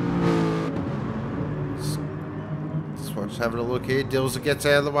 Just having a look here. Dilser gets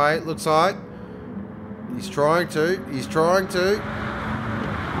out of the way, it looks like. He's trying to. He's trying to.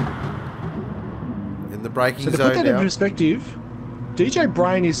 In the braking zone now. So to put that in perspective, DJ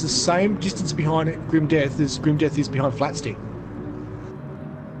Brain is the same distance behind Grim Death as Grim Death is behind Flatstick.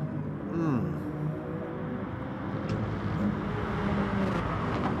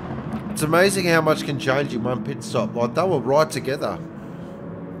 It's amazing how much can change in one pit stop. Like, they were right together.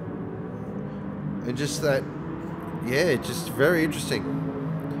 And just that, yeah, just very interesting.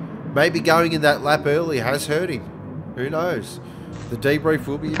 Maybe going in that lap early has hurt him. Who knows? The debrief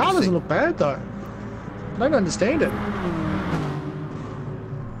will be interesting. Car doesn't look bad, though. I don't understand it.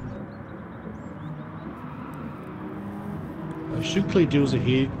 Should clear deals are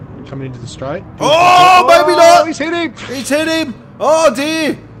here coming into the straight. Oh, maybe not! He's hit him! He's hit him! Oh,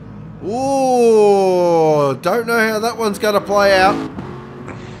 dear! Ooh, don't know how that one's going to play out.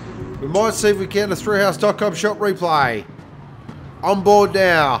 We might see if we can a Thrillhouse.com shop replay. On board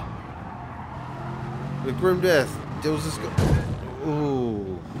now. With Grim Death. Dills has got...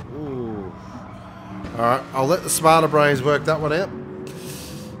 Ooh. Ooh. Alright, I'll let the smarter brains work that one out.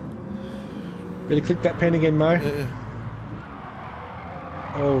 Better click that pen again, Mo. Yeah.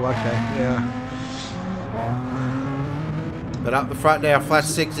 Oh, okay, yeah. But up the front now,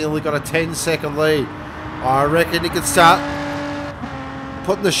 Flatstick's only got a 10-second lead. I reckon he can start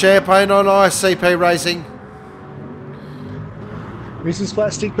putting the champagne on ice, CP Racing. Mrs.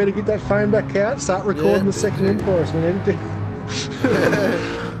 Flatstick, better get that phone back out. Start recording the second in for us.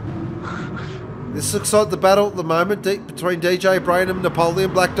 This looks like the battle at the moment between DJ Brain and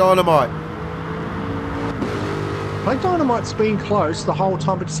Napoleon Black Dynamite. Black Dynamite's been close the whole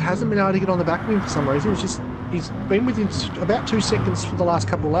time, but just hasn't been able to get on the back of him for some reason. It's just he's been within about 2 seconds for the last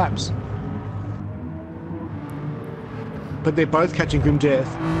couple of laps. But they're both catching Grim Death.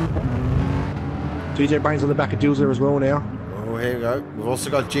 DJ Brain's on the back of Dills there as well now. Oh, here we go. We've also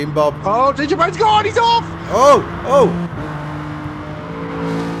got Jim Bob. Oh, DJ Brain's gone! He's off! Oh! Oh!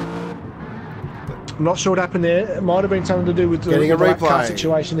 I'm not sure what happened there. It might have been something to do with the replay car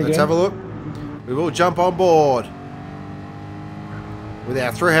situation again. Let's have a look. We will jump on board with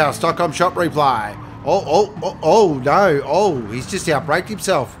our Thrillhouse.com shop replay. Oh, no. Oh, he's just outbraked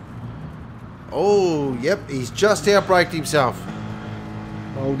himself. Oh, yep, he's just outbraked himself.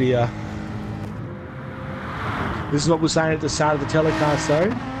 Oh, dear. This is what we're saying at the start of the telecast,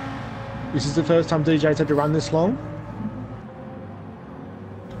 though. This is the first time DJ's had to run this long.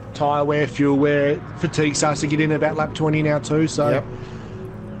 Tyre wear, fuel wear, fatigue starts to get in about lap 20 now too, so... Yep.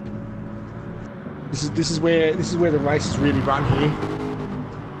 This is where the race is really run here.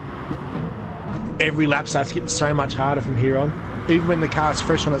 Every lap starts getting so much harder from here on. Even when the car's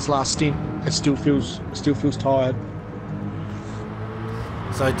fresh on its last stint, it still feels tired.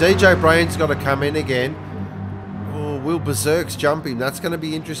 So DJ Brain's got to come in again. Oh, will Berserk's jump him? That's going to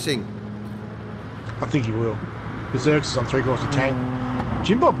be interesting. I think he will. Berserk's is on 3/4 tank.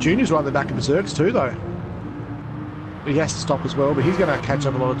 Jim Bob Jr.'s right at the back of Berserk's too, though. He has to stop as well, but he's going to catch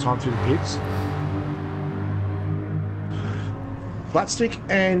up a lot of time through the pits. Flatstick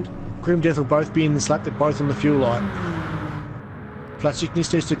and Grim Death will both be in this lap. They're both on the fuel light. Flatstick needs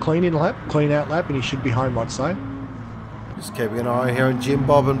to clean out lap, and he should be home, I'd say. Just keeping an eye here on Jim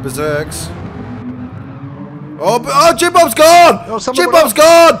Bob and Berserk's. Oh, Jim Bob's gone! Oh, Jim Bob's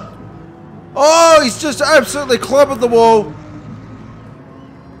gone! Oh, he's just absolutely clobbered the wall.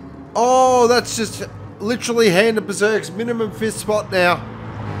 Oh, that's just literally handed Berserk's minimum fifth spot now.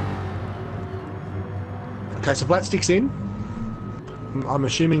 Okay, so Flatstick's in. I'm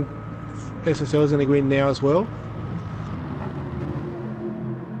assuming SSL is going to go in now as well.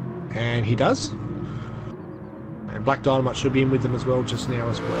 And he does. And Black Dynamite should be in with them as well just now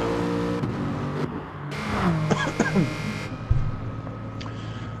as well.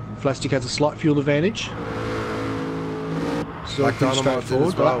 Flatstick has a slight fuel advantage. So Black Dynamite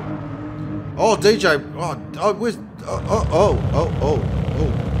as well. Oh, DJ. Oh, where's...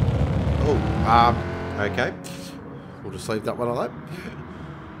 Okay. We'll just leave that one alone.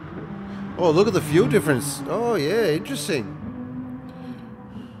 Oh, look at the fuel difference. Oh, yeah, interesting.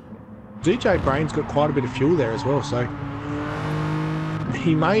 DJ Brain's got quite a bit of fuel there as well, so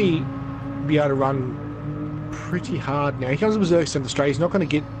he may be able to run pretty hard now. He comes to Berserk Centre straight. He's not going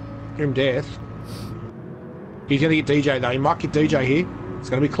to get Grim Death. He's going to get DJ though. He might get DJ here. It's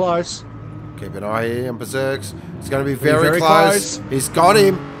going to be close. Keep an eye here on Berserks. It's going to be very close. He's got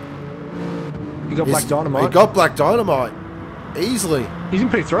him. He got Black Dynamite. He got Black Dynamite. Easily. He's in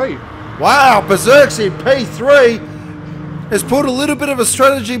P3. Wow, Berserk's in P3. Has put a little bit of a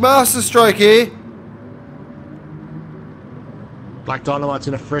strategy masterstroke here. Black Dynamite's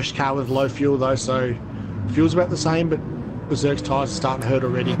in a fresh car with low fuel though, so fuel's about the same, but Berserk's tyres are starting to hurt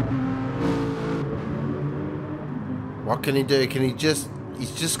already. What can he do? Can he just...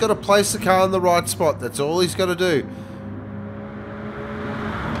 He's just got to place the car in the right spot. That's all he's got to do.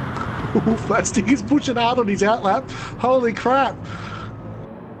 Plastic is pushing hard on his outlap. Holy crap.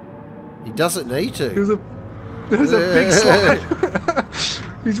 He doesn't need to. There was a big slide.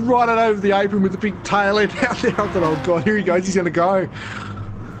 He's riding over the apron with the big tail end out there. I thought, oh god, here he goes, he's going to go.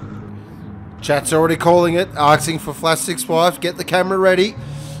 Chat's already calling it, asking for Plastic's wife. Get the camera ready.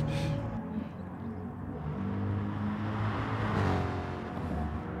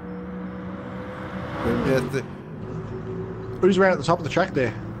 Who's around at the top of the track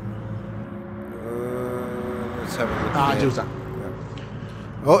there? Let's have a look. Jules up.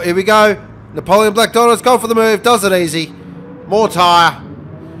 Oh, here we go. Napoleon Black Dynamite's gone for the move. Does it easy. More tyre.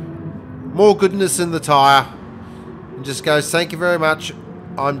 More goodness in the tyre. And just goes, thank you very much.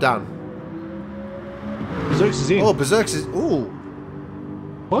 I'm done. Berserks is in. Oh, Berserks is... Ooh.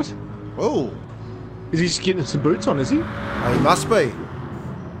 What? Ooh. Is he just getting some boots on, is he? Oh, he must be.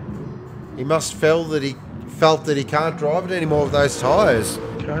 He must feel that he felt that he can't drive it anymore with those tyres.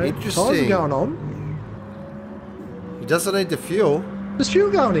 Okay. Interesting. Tyres are going on. He doesn't need the fuel. There's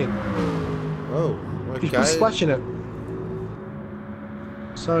fuel going in. Oh, okay. He's just splashing it.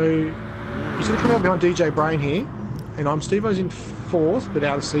 So, he's going to come out behind DJ Brain here. And I'm Steve-O's in 4th, but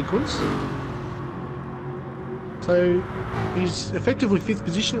out of sequence. So, he's effectively 5th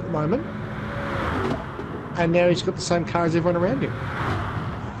position at the moment. And now he's got the same car as everyone around him.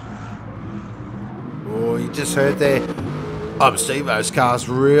 Oh, you just heard there. Steve-O's car's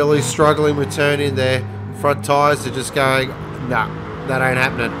really struggling with turning there. Front tyres are just going, nah, that ain't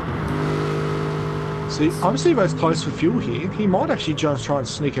happening. See, Steve-O's close for fuel here. He might actually just try and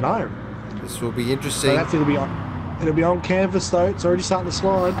sneak it home. This will be interesting. So that's, it'll be on canvas though. It's already starting to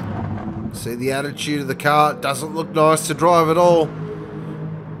slide. See the attitude of the car. It doesn't look nice to drive at all.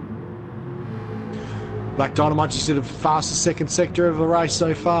 Black Dynamite just did the fastest second sector of the race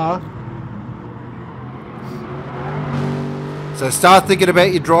so far. So start thinking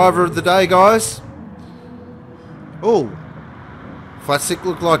about your driver of the day, guys. Oh, Plastic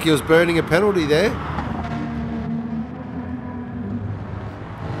looked like he was burning a penalty there.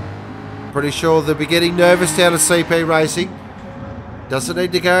 Pretty sure they'll be getting nervous down at CP Racing. Doesn't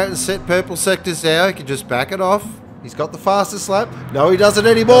need to go out and set purple sectors now. He can just back it off. He's got the fastest lap. No, he doesn't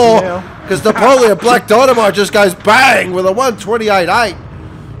anymore. Because Napoleon Black Dynamite just goes bang with a 128.8.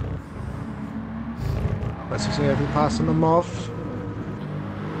 Let's just see if we passing them off.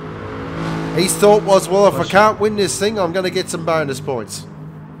 His thought was, well, if I can't win this thing, I'm going to get some bonus points.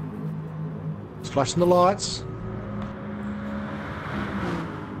 It's flashing the lights.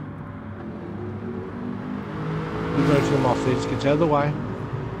 We go to them off there, just get out of the way.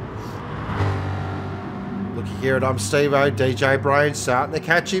 Looking here at Steve-O, DJ Brain starting to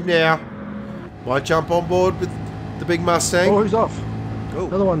catch him now. Might jump on board with the big Mustang. Oh, who's off? Oh.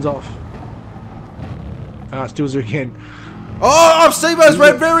 Another one's off. It's Dills again. Oh, Steve-O's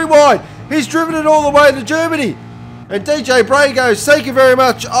ran very wide. He's driven it all the way to Germany. And DJ Brain goes, thank you very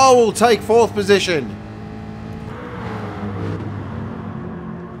much. I will take 4th position.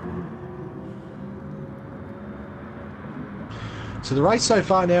 So the race so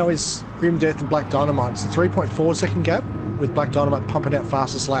far now is Grim Death and Black Dynamite. It's a 3.4 second gap with Black Dynamite pumping out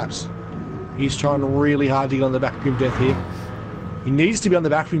fastest laps. He's trying really hard to get on the back of Grim Death here. He needs to be on the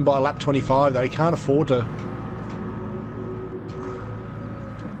back of him by lap 25 though. He can't afford to.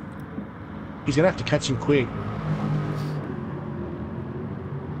 He's going to have to catch him quick.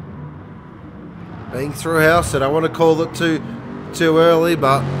 Being Thrillhouse, I don't want to call it too early,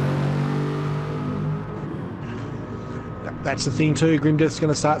 but... That's the thing too. Grim Death's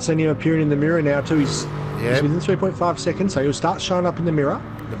going to start seeing him appearing in the mirror now too. He's within 3.5 seconds, so he'll start showing up in the mirror.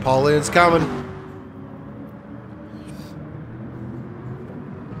 Napoleon's coming.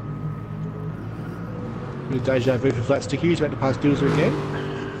 With Deja Vu for flat sticky. He's about to pass Dilser again.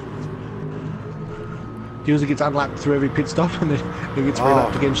 Dilser gets unlapped through every pit stop and then he gets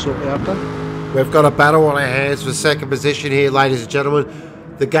re-lapped again shortly after. We've got a battle on our hands for second position here, ladies and gentlemen.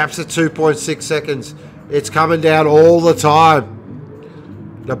 The gap's at 2.6 seconds. It's coming down all the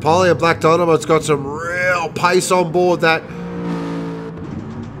time. Napoleon Black Dynamite's got some real pace on board that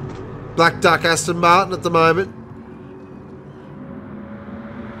Black Duck Aston Martin at the moment.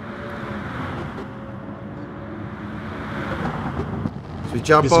 So we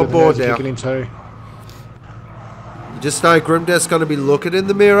jump on board now. You just know Grimdeath's going to be looking in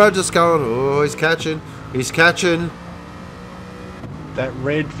the mirror, just going, oh, he's catching. He's catching. That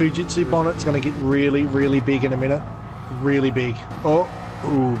red Fujitsu bonnet's going to get really, really big in a minute. Really big. Oh.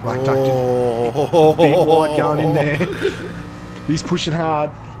 Ooh, Black Duck. Big white going in there. He's pushing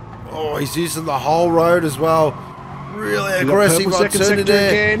hard. Oh, he's using the whole road as well. Really aggressive on turning there.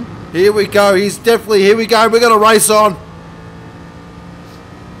 Again. Here we go. He's definitely, here we go. We're going to race on.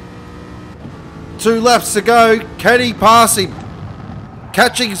 2 laps to go. Can he pass him?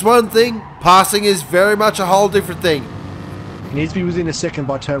 Catching is one thing. Passing is very much a whole different thing. He needs to be within a second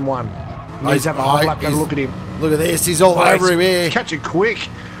by turn 1. He needs to have a whole lap. Have a look at him. Look at this. He's all over him here. He's catching quick.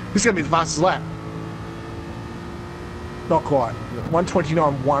 This is going to be the fastest lap. Not quite.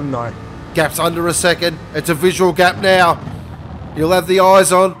 1:29.1 though. Gap's under a second. It's a visual gap now. You'll have the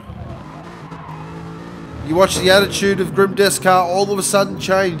eyes on. You watch the attitude of Grimdeath's car all of a sudden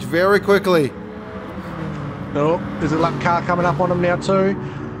change very quickly. Oh, there's a lap car coming up on him now too.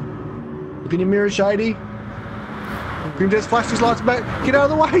 Look in your mirror, Shady. Grimdeath's flashed his lights back. Get out of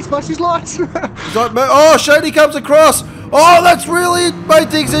the way, he's flashed his lights. He's like, oh, Shady comes across. Oh, that's really made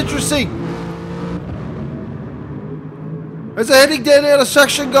things interesting. As they're heading down out of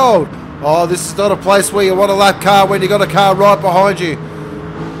Section Gold. Oh, this is not a place where you want a lap car when you got a car right behind you.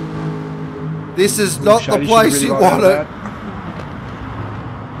 This is not the place you want it.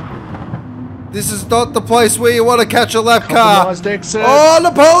 This is not the place where you want to catch a lap car. Oh,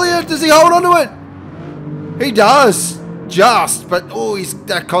 Napoleon, does he hold on to it? He does. Just, but oh,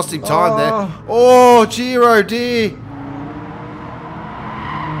 that cost him time there. Oh, Giro, dear.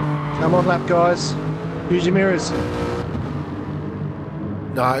 Come on, lap guys. Use your mirrors.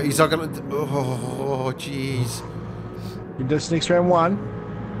 No, he's not going to... Oh, jeez. We do sneaks round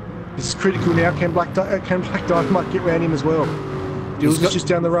 1. This is critical now. Can Black Dynamite get round him as well? Dills is just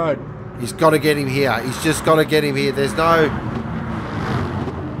down the road. He's got to get him here. He's just got to get him here. There's no...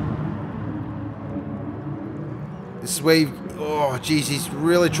 This is where he... Oh, jeez, he's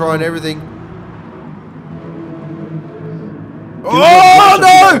really trying everything. Oh,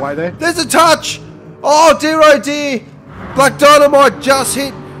 no! There's a touch! Oh, dear, oh, dear. Black Dynamite just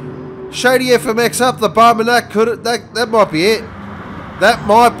hit Shady FMX up the bum, and that might be it. That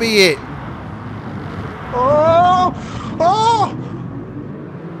might be it. Oh! Oh!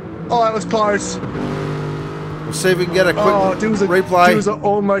 Oh, that was close. We'll see if we can get a quick replay. Dills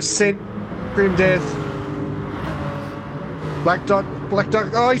almost sent Grimdeath. Black Duck.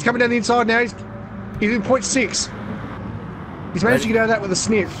 Oh, he's coming down the inside now. He's in 0.6. He's managed to get out of that with a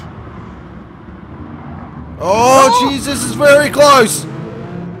sniff. Oh, jeez, this is very close.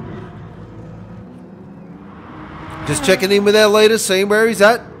 Just checking in with our leader, seeing where he's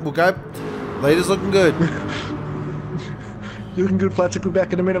at. We'll go. Leader's looking good. Looking good, Fletcher. We'll be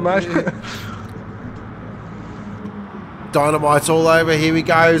back in a minute, mate. Dynamite's all over. Here he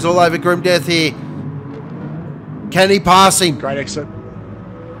goes. All over Grimdeath here. Can he pass him? Great exit.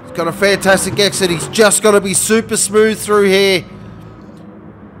 He's got a fantastic exit. He's just got to be super smooth through here.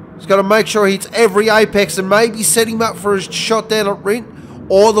 He's got to make sure he hits every apex and maybe set him up for a shot down at Rint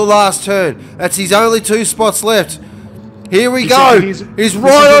or the last turn. That's his only 2 spots left. Here we go. He's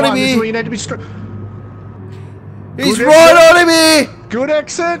right on him here. He's right on him here. Good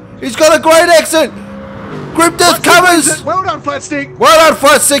exit. He's got a great exit. Grimdeath covers. Well done, Flatstick. Well done,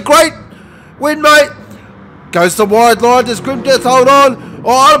 Flatstick. Great win, mate. Goes the wide line. Does Grimdeath hold on?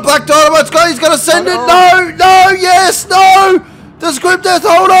 Oh, Black Dynamite's got. He's going to send it. No, no, yes, no. Does Grimdeath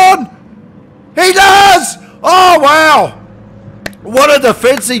hold on? He does! Oh, wow. What a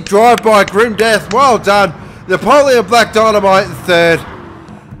defensive drive by Grimdeath. Well done. Napoleon Black Dynamite in 3rd.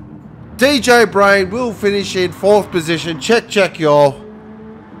 DJ Brain will finish in 4th position. Check, check, y'all.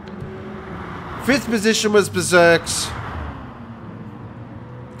 5th position was Berserks.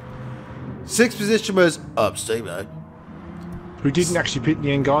 6th position was Steve-O. Who didn't actually pit in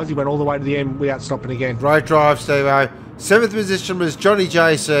the end, guys. He went all the way to the end without stopping again. Great drive, Steve-O. 7th position was Johnny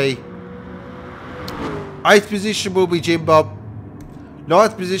JC. 8th position will be Jim Bob.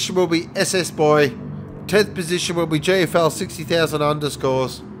 9th position will be SS Boy. 10th position will be GFL 60,000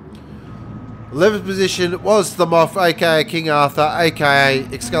 underscores. 11th position was the Moth, aka King Arthur, aka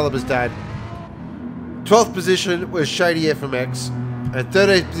Excalibur's dad. 12th position was Shady FMX. And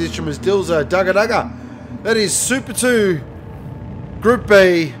 13th position was Dilzo Dugga Dugga. That is Super 2 Group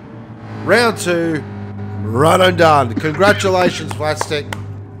B, round 2, run and done. Congratulations, Flatstick.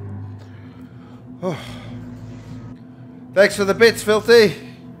 Oh. Thanks for the bits, Filthy.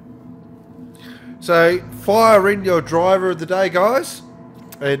 So, fire in your driver of the day, guys,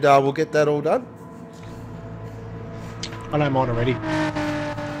 and we'll get that all done. I know mine already.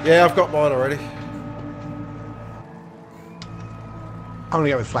 Yeah, I've got mine already. I'm going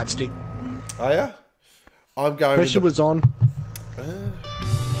to go with flat stick. Oh, yeah? I'm going Pressure with was on.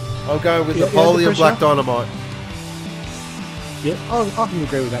 I'm going with Yeah, Napoleon the Black Dynamite. Yeah, I can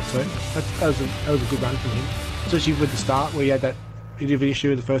agree with that too. That was a good run from him. Especially with the start where he had that bit of an issue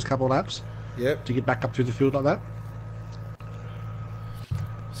with the first couple of laps. Yep. To get back up through the field like that.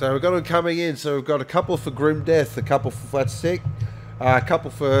 So we've got them coming in. So we've got a couple for Grim Death, a couple for Flat Stick, a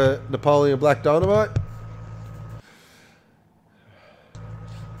couple for Napoleon Black Dynamite.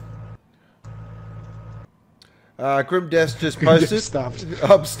 Grim Death just posted. Stuffed.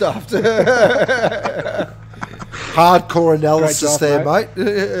 I'm stuffed. Hardcore analysis there, mate.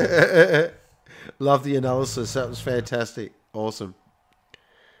 Love the analysis. That was fantastic. Awesome.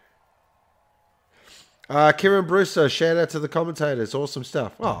 Kieran Brewster, shout out to the commentators. Awesome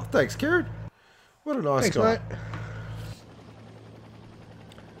stuff. Oh, thanks, Kieran. What a nice guy.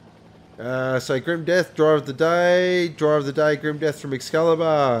 Mate. So, Grim Death, Drive of the Day. Drive of the Day, Grim Death from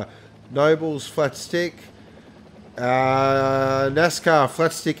Excalibur. Nobles, Flat Stick. NASCAR,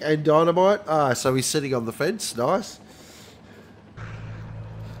 Flat Stick and Dynamite. So he's sitting on the fence. Nice.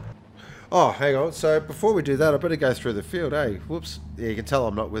 Oh, hang on. So before we do that, I better go through the field, eh? Whoops. Yeah, you can tell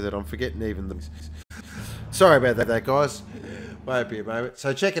I'm not with it. I'm forgetting even the... Sorry about that, guys. Won't be a moment.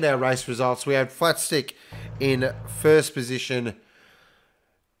 So checking our race results. We had Flat Stick in first position.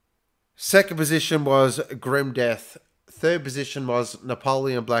 Second position was Grim Death. Third position was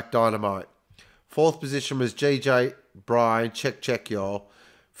Napoleon Black Dynamite. Fourth position was GJ Brian. Check, y'all.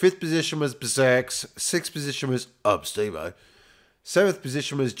 Fifth position was Berserks. Sixth position was Stevo. Seventh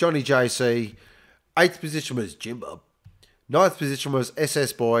position was Johnny JC. Eighth position was Jimbo. Ninth position was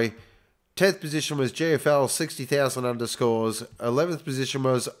SS Boy. 10th position was GFL 60,000 underscores. 11th position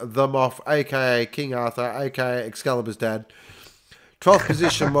was The Moff, aka King Arthur, aka Excalibur's dad. 12th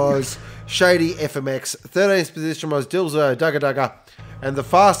position was Shady FMX. 13th position was Dilzo Dugga Dugga. And the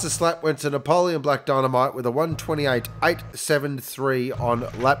fastest lap went to Napoleon Black Dynamite with a 1:28.873 on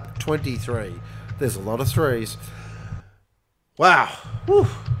lap 23. There's a lot of threes. Wow. Whew.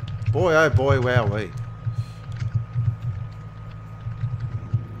 Boy, oh boy, wowee.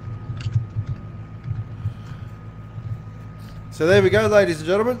 So there we go, ladies and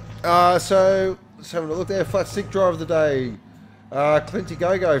gentlemen. So let's have a look there. Flat Stick Drive of the Day. Clinty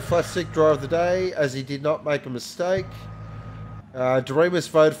Gogo, Flat Stick Drive of the Day, as he did not make a mistake. Doremus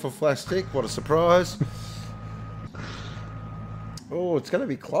voted for Flat Stick. What a surprise. Oh, it's going to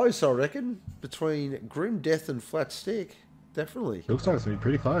be close, I reckon, between Grim Death and Flat Stick. Definitely. Looks like it's going to be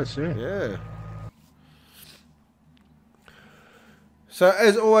pretty close, yeah. Yeah. So,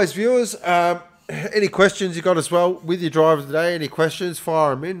 as always, viewers, any questions you got as well with your drive of the day, any questions,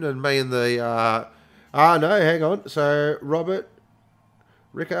 fire them in, and me and the... no, hang on. So, Robert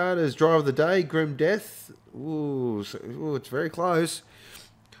Rickard is drive of the day, Grim Death. Ooh, it's very close.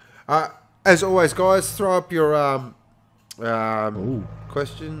 As always, guys, throw up your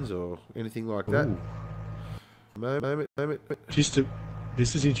questions or anything like that. Moment.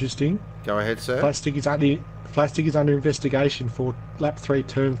 This is interesting. Go ahead, sir. Plastic is under investigation for lap 3,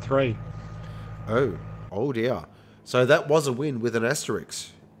 turn 3. Oh dear. So that was a win with an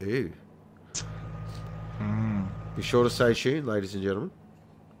asterisk. Ew. Be sure to stay tuned, ladies and gentlemen.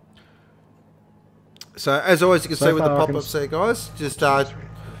 So, as always, you can see with the pop-ups there, guys, just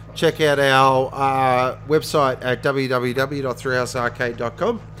check out our website at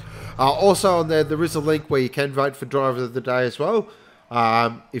www.thrillhousearcade.com. Also on there is a link where you can vote for Driver of the Day as well.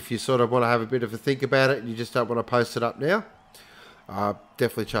 If you sort of want to have a bit of a think about it and you just don't want to post it up now,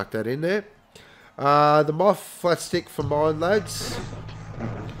 definitely chuck that in there. The Moff Flat Stick for mine, lads.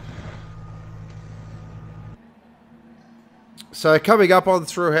 So, coming up on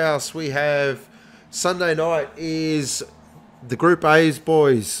Thrillhouse, we have... Sunday night is the Group A's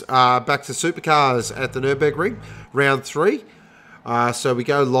boys back to Supercars at the Nürburgring, round 3. So we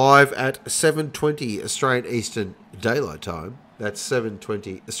go live at 7:20 Australian Eastern Daylight Time. That's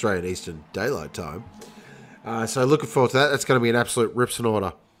 7:20 Australian Eastern Daylight Time. So looking forward to that. That's going to be an absolute rips and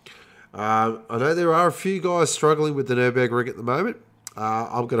order. I know there are a few guys struggling with the Nürburgring at the moment.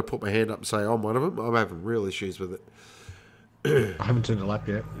 I'm going to put my hand up and say I'm one of them. I'm having real issues with it. I haven't turned a lap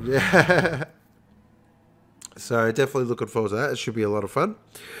yet. Yeah. So definitely looking forward to that. It should be a lot of fun.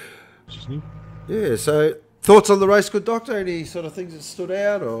 Yeah, so Thoughts on the race, good doctor? Any sort of things that stood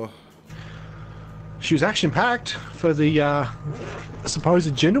out, or? She was action packed for the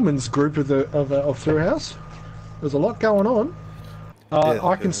supposed gentleman's group of Thrillhouse. There's a lot going on.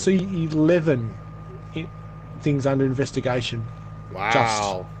 I can see 11 things under investigation.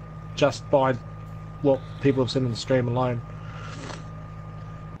 Wow. Just by what people have said on the stream alone.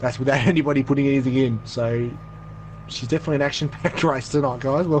 That's without anybody putting anything in. So she's definitely an action-packed race tonight,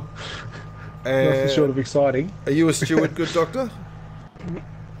 guys. Well, nothing short of exciting. Are you a steward, good doctor?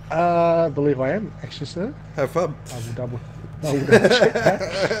 I believe I am, actually, sir. Have fun. I will double check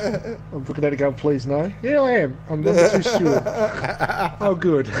that. I'm looking at it going, please no. Yeah, I am. I'm number 2 steward. Oh,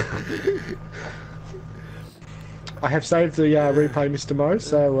 good. I have saved the replay, Mr. Mo,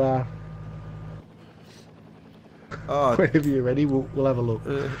 so whenever you're ready, we'll have a look.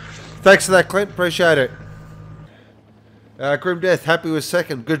 Thanks for that, Clint. Appreciate it. Grim Death, happy with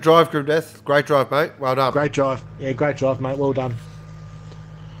second. Good drive, Grim Death. Great drive, mate. Well done. Great drive. Yeah, great drive, mate. Well done.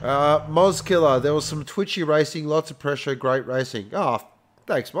 Moz Killer, there was some twitchy racing, lots of pressure, great racing. Oh,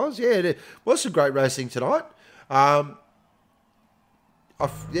 thanks, Moz. Yeah, it was some great racing tonight. Yeah,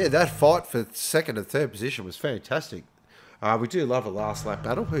 that fight for second and third position was fantastic. We do love a last lap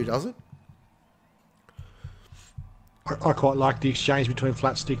battle. Who doesn't? I quite like the exchange between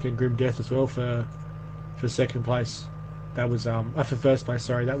Flatstick and Grim Death as well for second place. That was for first place.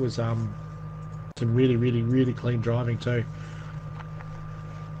 Sorry, that was some really, really, really clean driving too.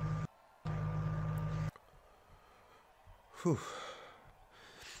 Whew.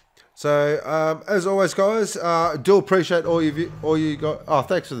 So, as always, guys, do appreciate all you got. Oh,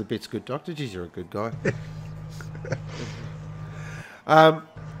 thanks for the bits, good doctor. Jeez, you're a good guy.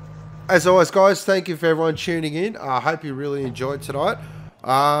 As always, guys, thank you for everyone tuning in. I hope you really enjoyed tonight.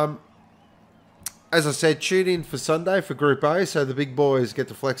 As I said, tune in for Sunday for Group A, so the big boys get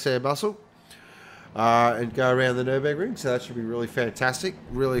to flex their muscle and go around the Nürburgring. So that should be really fantastic.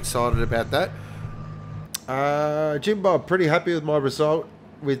 Really excited about that. Jim Bob, pretty happy with my result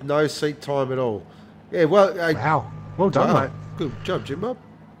with no seat time at all. Yeah, well... wow. Well done, mate. Good job, Jim Bob.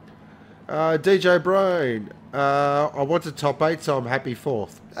 DJ Brain, I wanted top 8, so I'm happy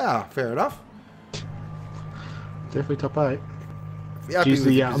 4th. Ah, fair enough. Definitely top 8.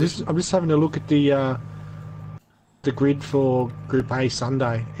 Jeez, I'm just having a look at the grid for Group A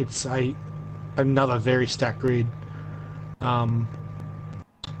Sunday. It's another very stacked grid. And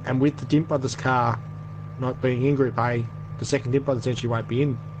with the Dimp Brothers car not being in Group A, the second Dimp Brothers entry won't be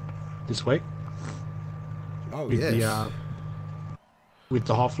in this week. Oh, with yes. With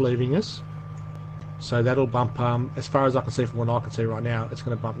the Hoff leaving us. So that'll bump, as far as I can see from what I can see right now, it's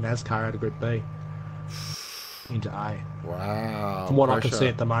going to bump NASCAR out of Group B into A. Wow. From what I can see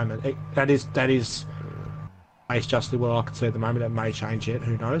at the moment. That is based justly what I can see at the moment. That may change yet,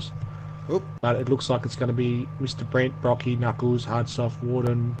 who knows. Oop. But it looks like it's going to be Mr. Brent, Brocky, Knuckles, Hardsoft,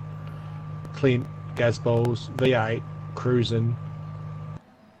 Warden, Clint, Gazballs, V8, Cruisin',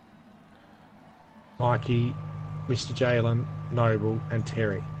 Mikey, Mr. Jalen, Noble, and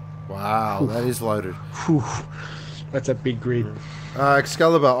Terry. Wow, that is loaded. Whew. That's a big grid.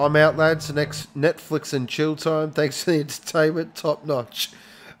 Excalibur, I'm out, lads. Next Netflix and chill time. Thanks for the entertainment, top notch.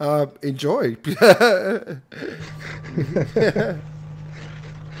 Enjoy.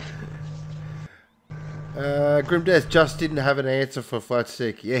 Grim Death just didn't have an answer for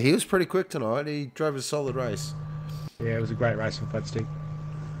Flatstick. Yeah, he was pretty quick tonight. He drove a solid race. Yeah, it was a great race for Flatstick.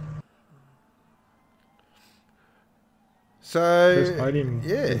 So, first podium.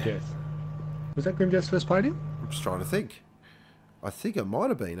 Yeah. Death. Was that Grim Death's first podium? I'm just trying to think. I think it might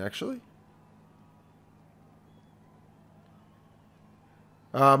have been, actually.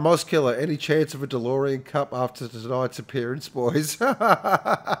 Moz Killer, any chance of a DeLorean Cup after tonight's appearance, boys? Now,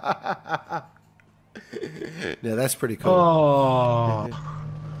 that's pretty cool. Oh.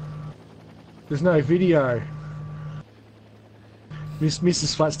 There's no video.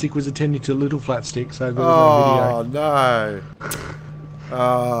 Mrs. Flatstick was attending to Little Flatstick, so there was no video. No.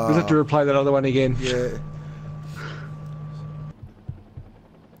 We'll have to replay that other one again. Yeah.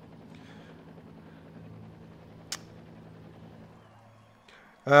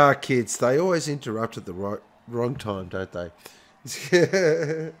 Kids, they always interrupt at the wrong time, don't they?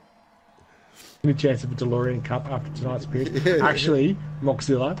 Any chance of a DeLorean Cup after tonight's appearance? Yeah. Actually,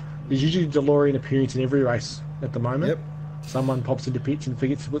 Moxzilla, there's usually a DeLorean appearance in every race at the moment. Yep. Someone pops into pits and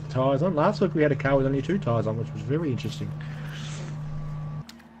forgets to put the tyres on. Last week we had a car with only 2 tyres on, which was very interesting.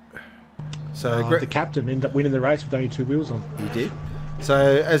 So the captain ended up winning the race with only 2 wheels on. He did. So,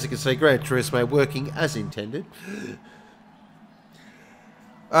 as you can see, Gran Turismo working as intended.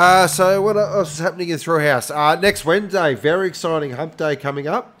 So what else is happening in Thrillhouse? Next Wednesday, very exciting hump day coming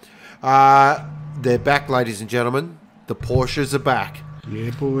up. they're back, ladies and gentlemen. The Porsches are back.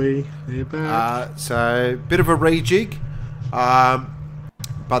 Yeah, boy, they're back. So, bit of a rejig,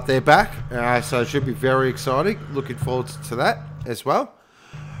 but they're back. So, it should be very exciting. Looking forward to that as well.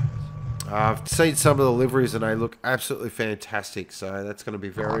 I've seen some of the liveries and they look absolutely fantastic. So, that's going to be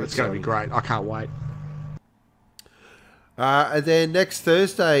very It's going to be great. I can't wait. And then next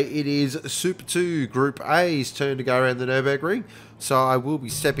Thursday, it is Super 2 Group A's turn to go around the Nürburgring. So I will be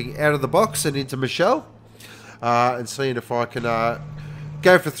stepping out of the box and into Michelle and seeing if I can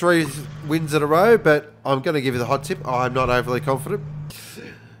go for 3 wins in a row. But I'm going to give you the hot tip. I'm not overly confident.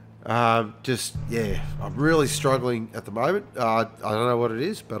 I'm really struggling at the moment. I don't know what it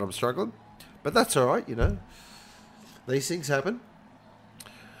is, but I'm struggling. But that's all right, you know. These things happen.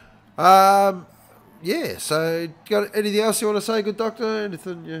 Yeah, so got anything else you want to say, good doctor?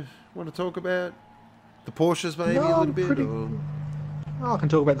 Anything you want to talk about? The Porsches maybe a little bit? I can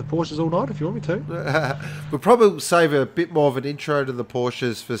talk about the Porsches all night if you want me to. We'll probably save a bit more of an intro to the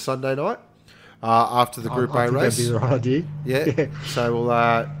Porsches for Sunday night after the Group A race. That'd be the right idea. Yeah, so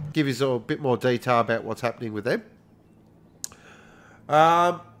we'll give you a bit more detail about what's happening with them.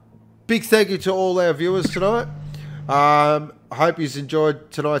 Big thank you to all our viewers tonight. I hope you've enjoyed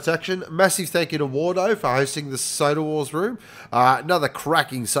tonight's action. Massive thank you to Wardo for hosting the Soda Wars room. Another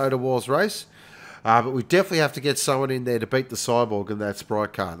cracking Soda Wars race. But we definitely have to get someone in there to beat the Cyborg in that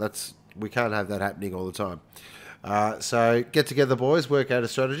Sprite car. We can't have that happening all the time. So get together, boys. Work out a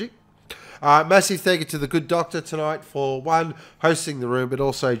strategy. Massive thank you to the good doctor tonight for, one, hosting the room, but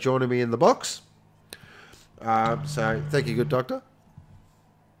also joining me in the box. So thank you, good doctor.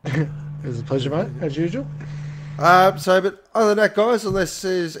 It was a pleasure, mate, as usual. But other than that, guys, unless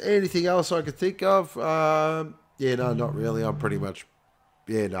there's anything else I could think of, no, not really. I'm pretty much,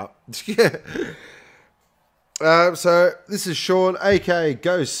 no. So this is Sean, aka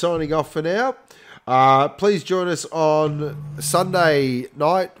Ghost, signing off for now. Please join us on Sunday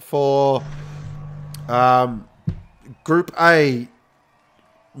night for Group A,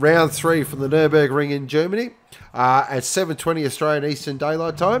 Round 3 from the Nürburgring in Germany at 7:20 Australian Eastern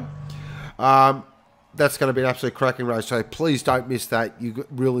Daylight Time. That's going to be an absolute cracking race, so please don't miss that. You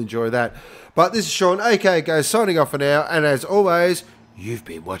will enjoy that. But this is Sean, aka Go, signing off for now. And as always, you've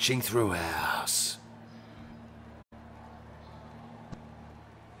been watching Thrillhouse.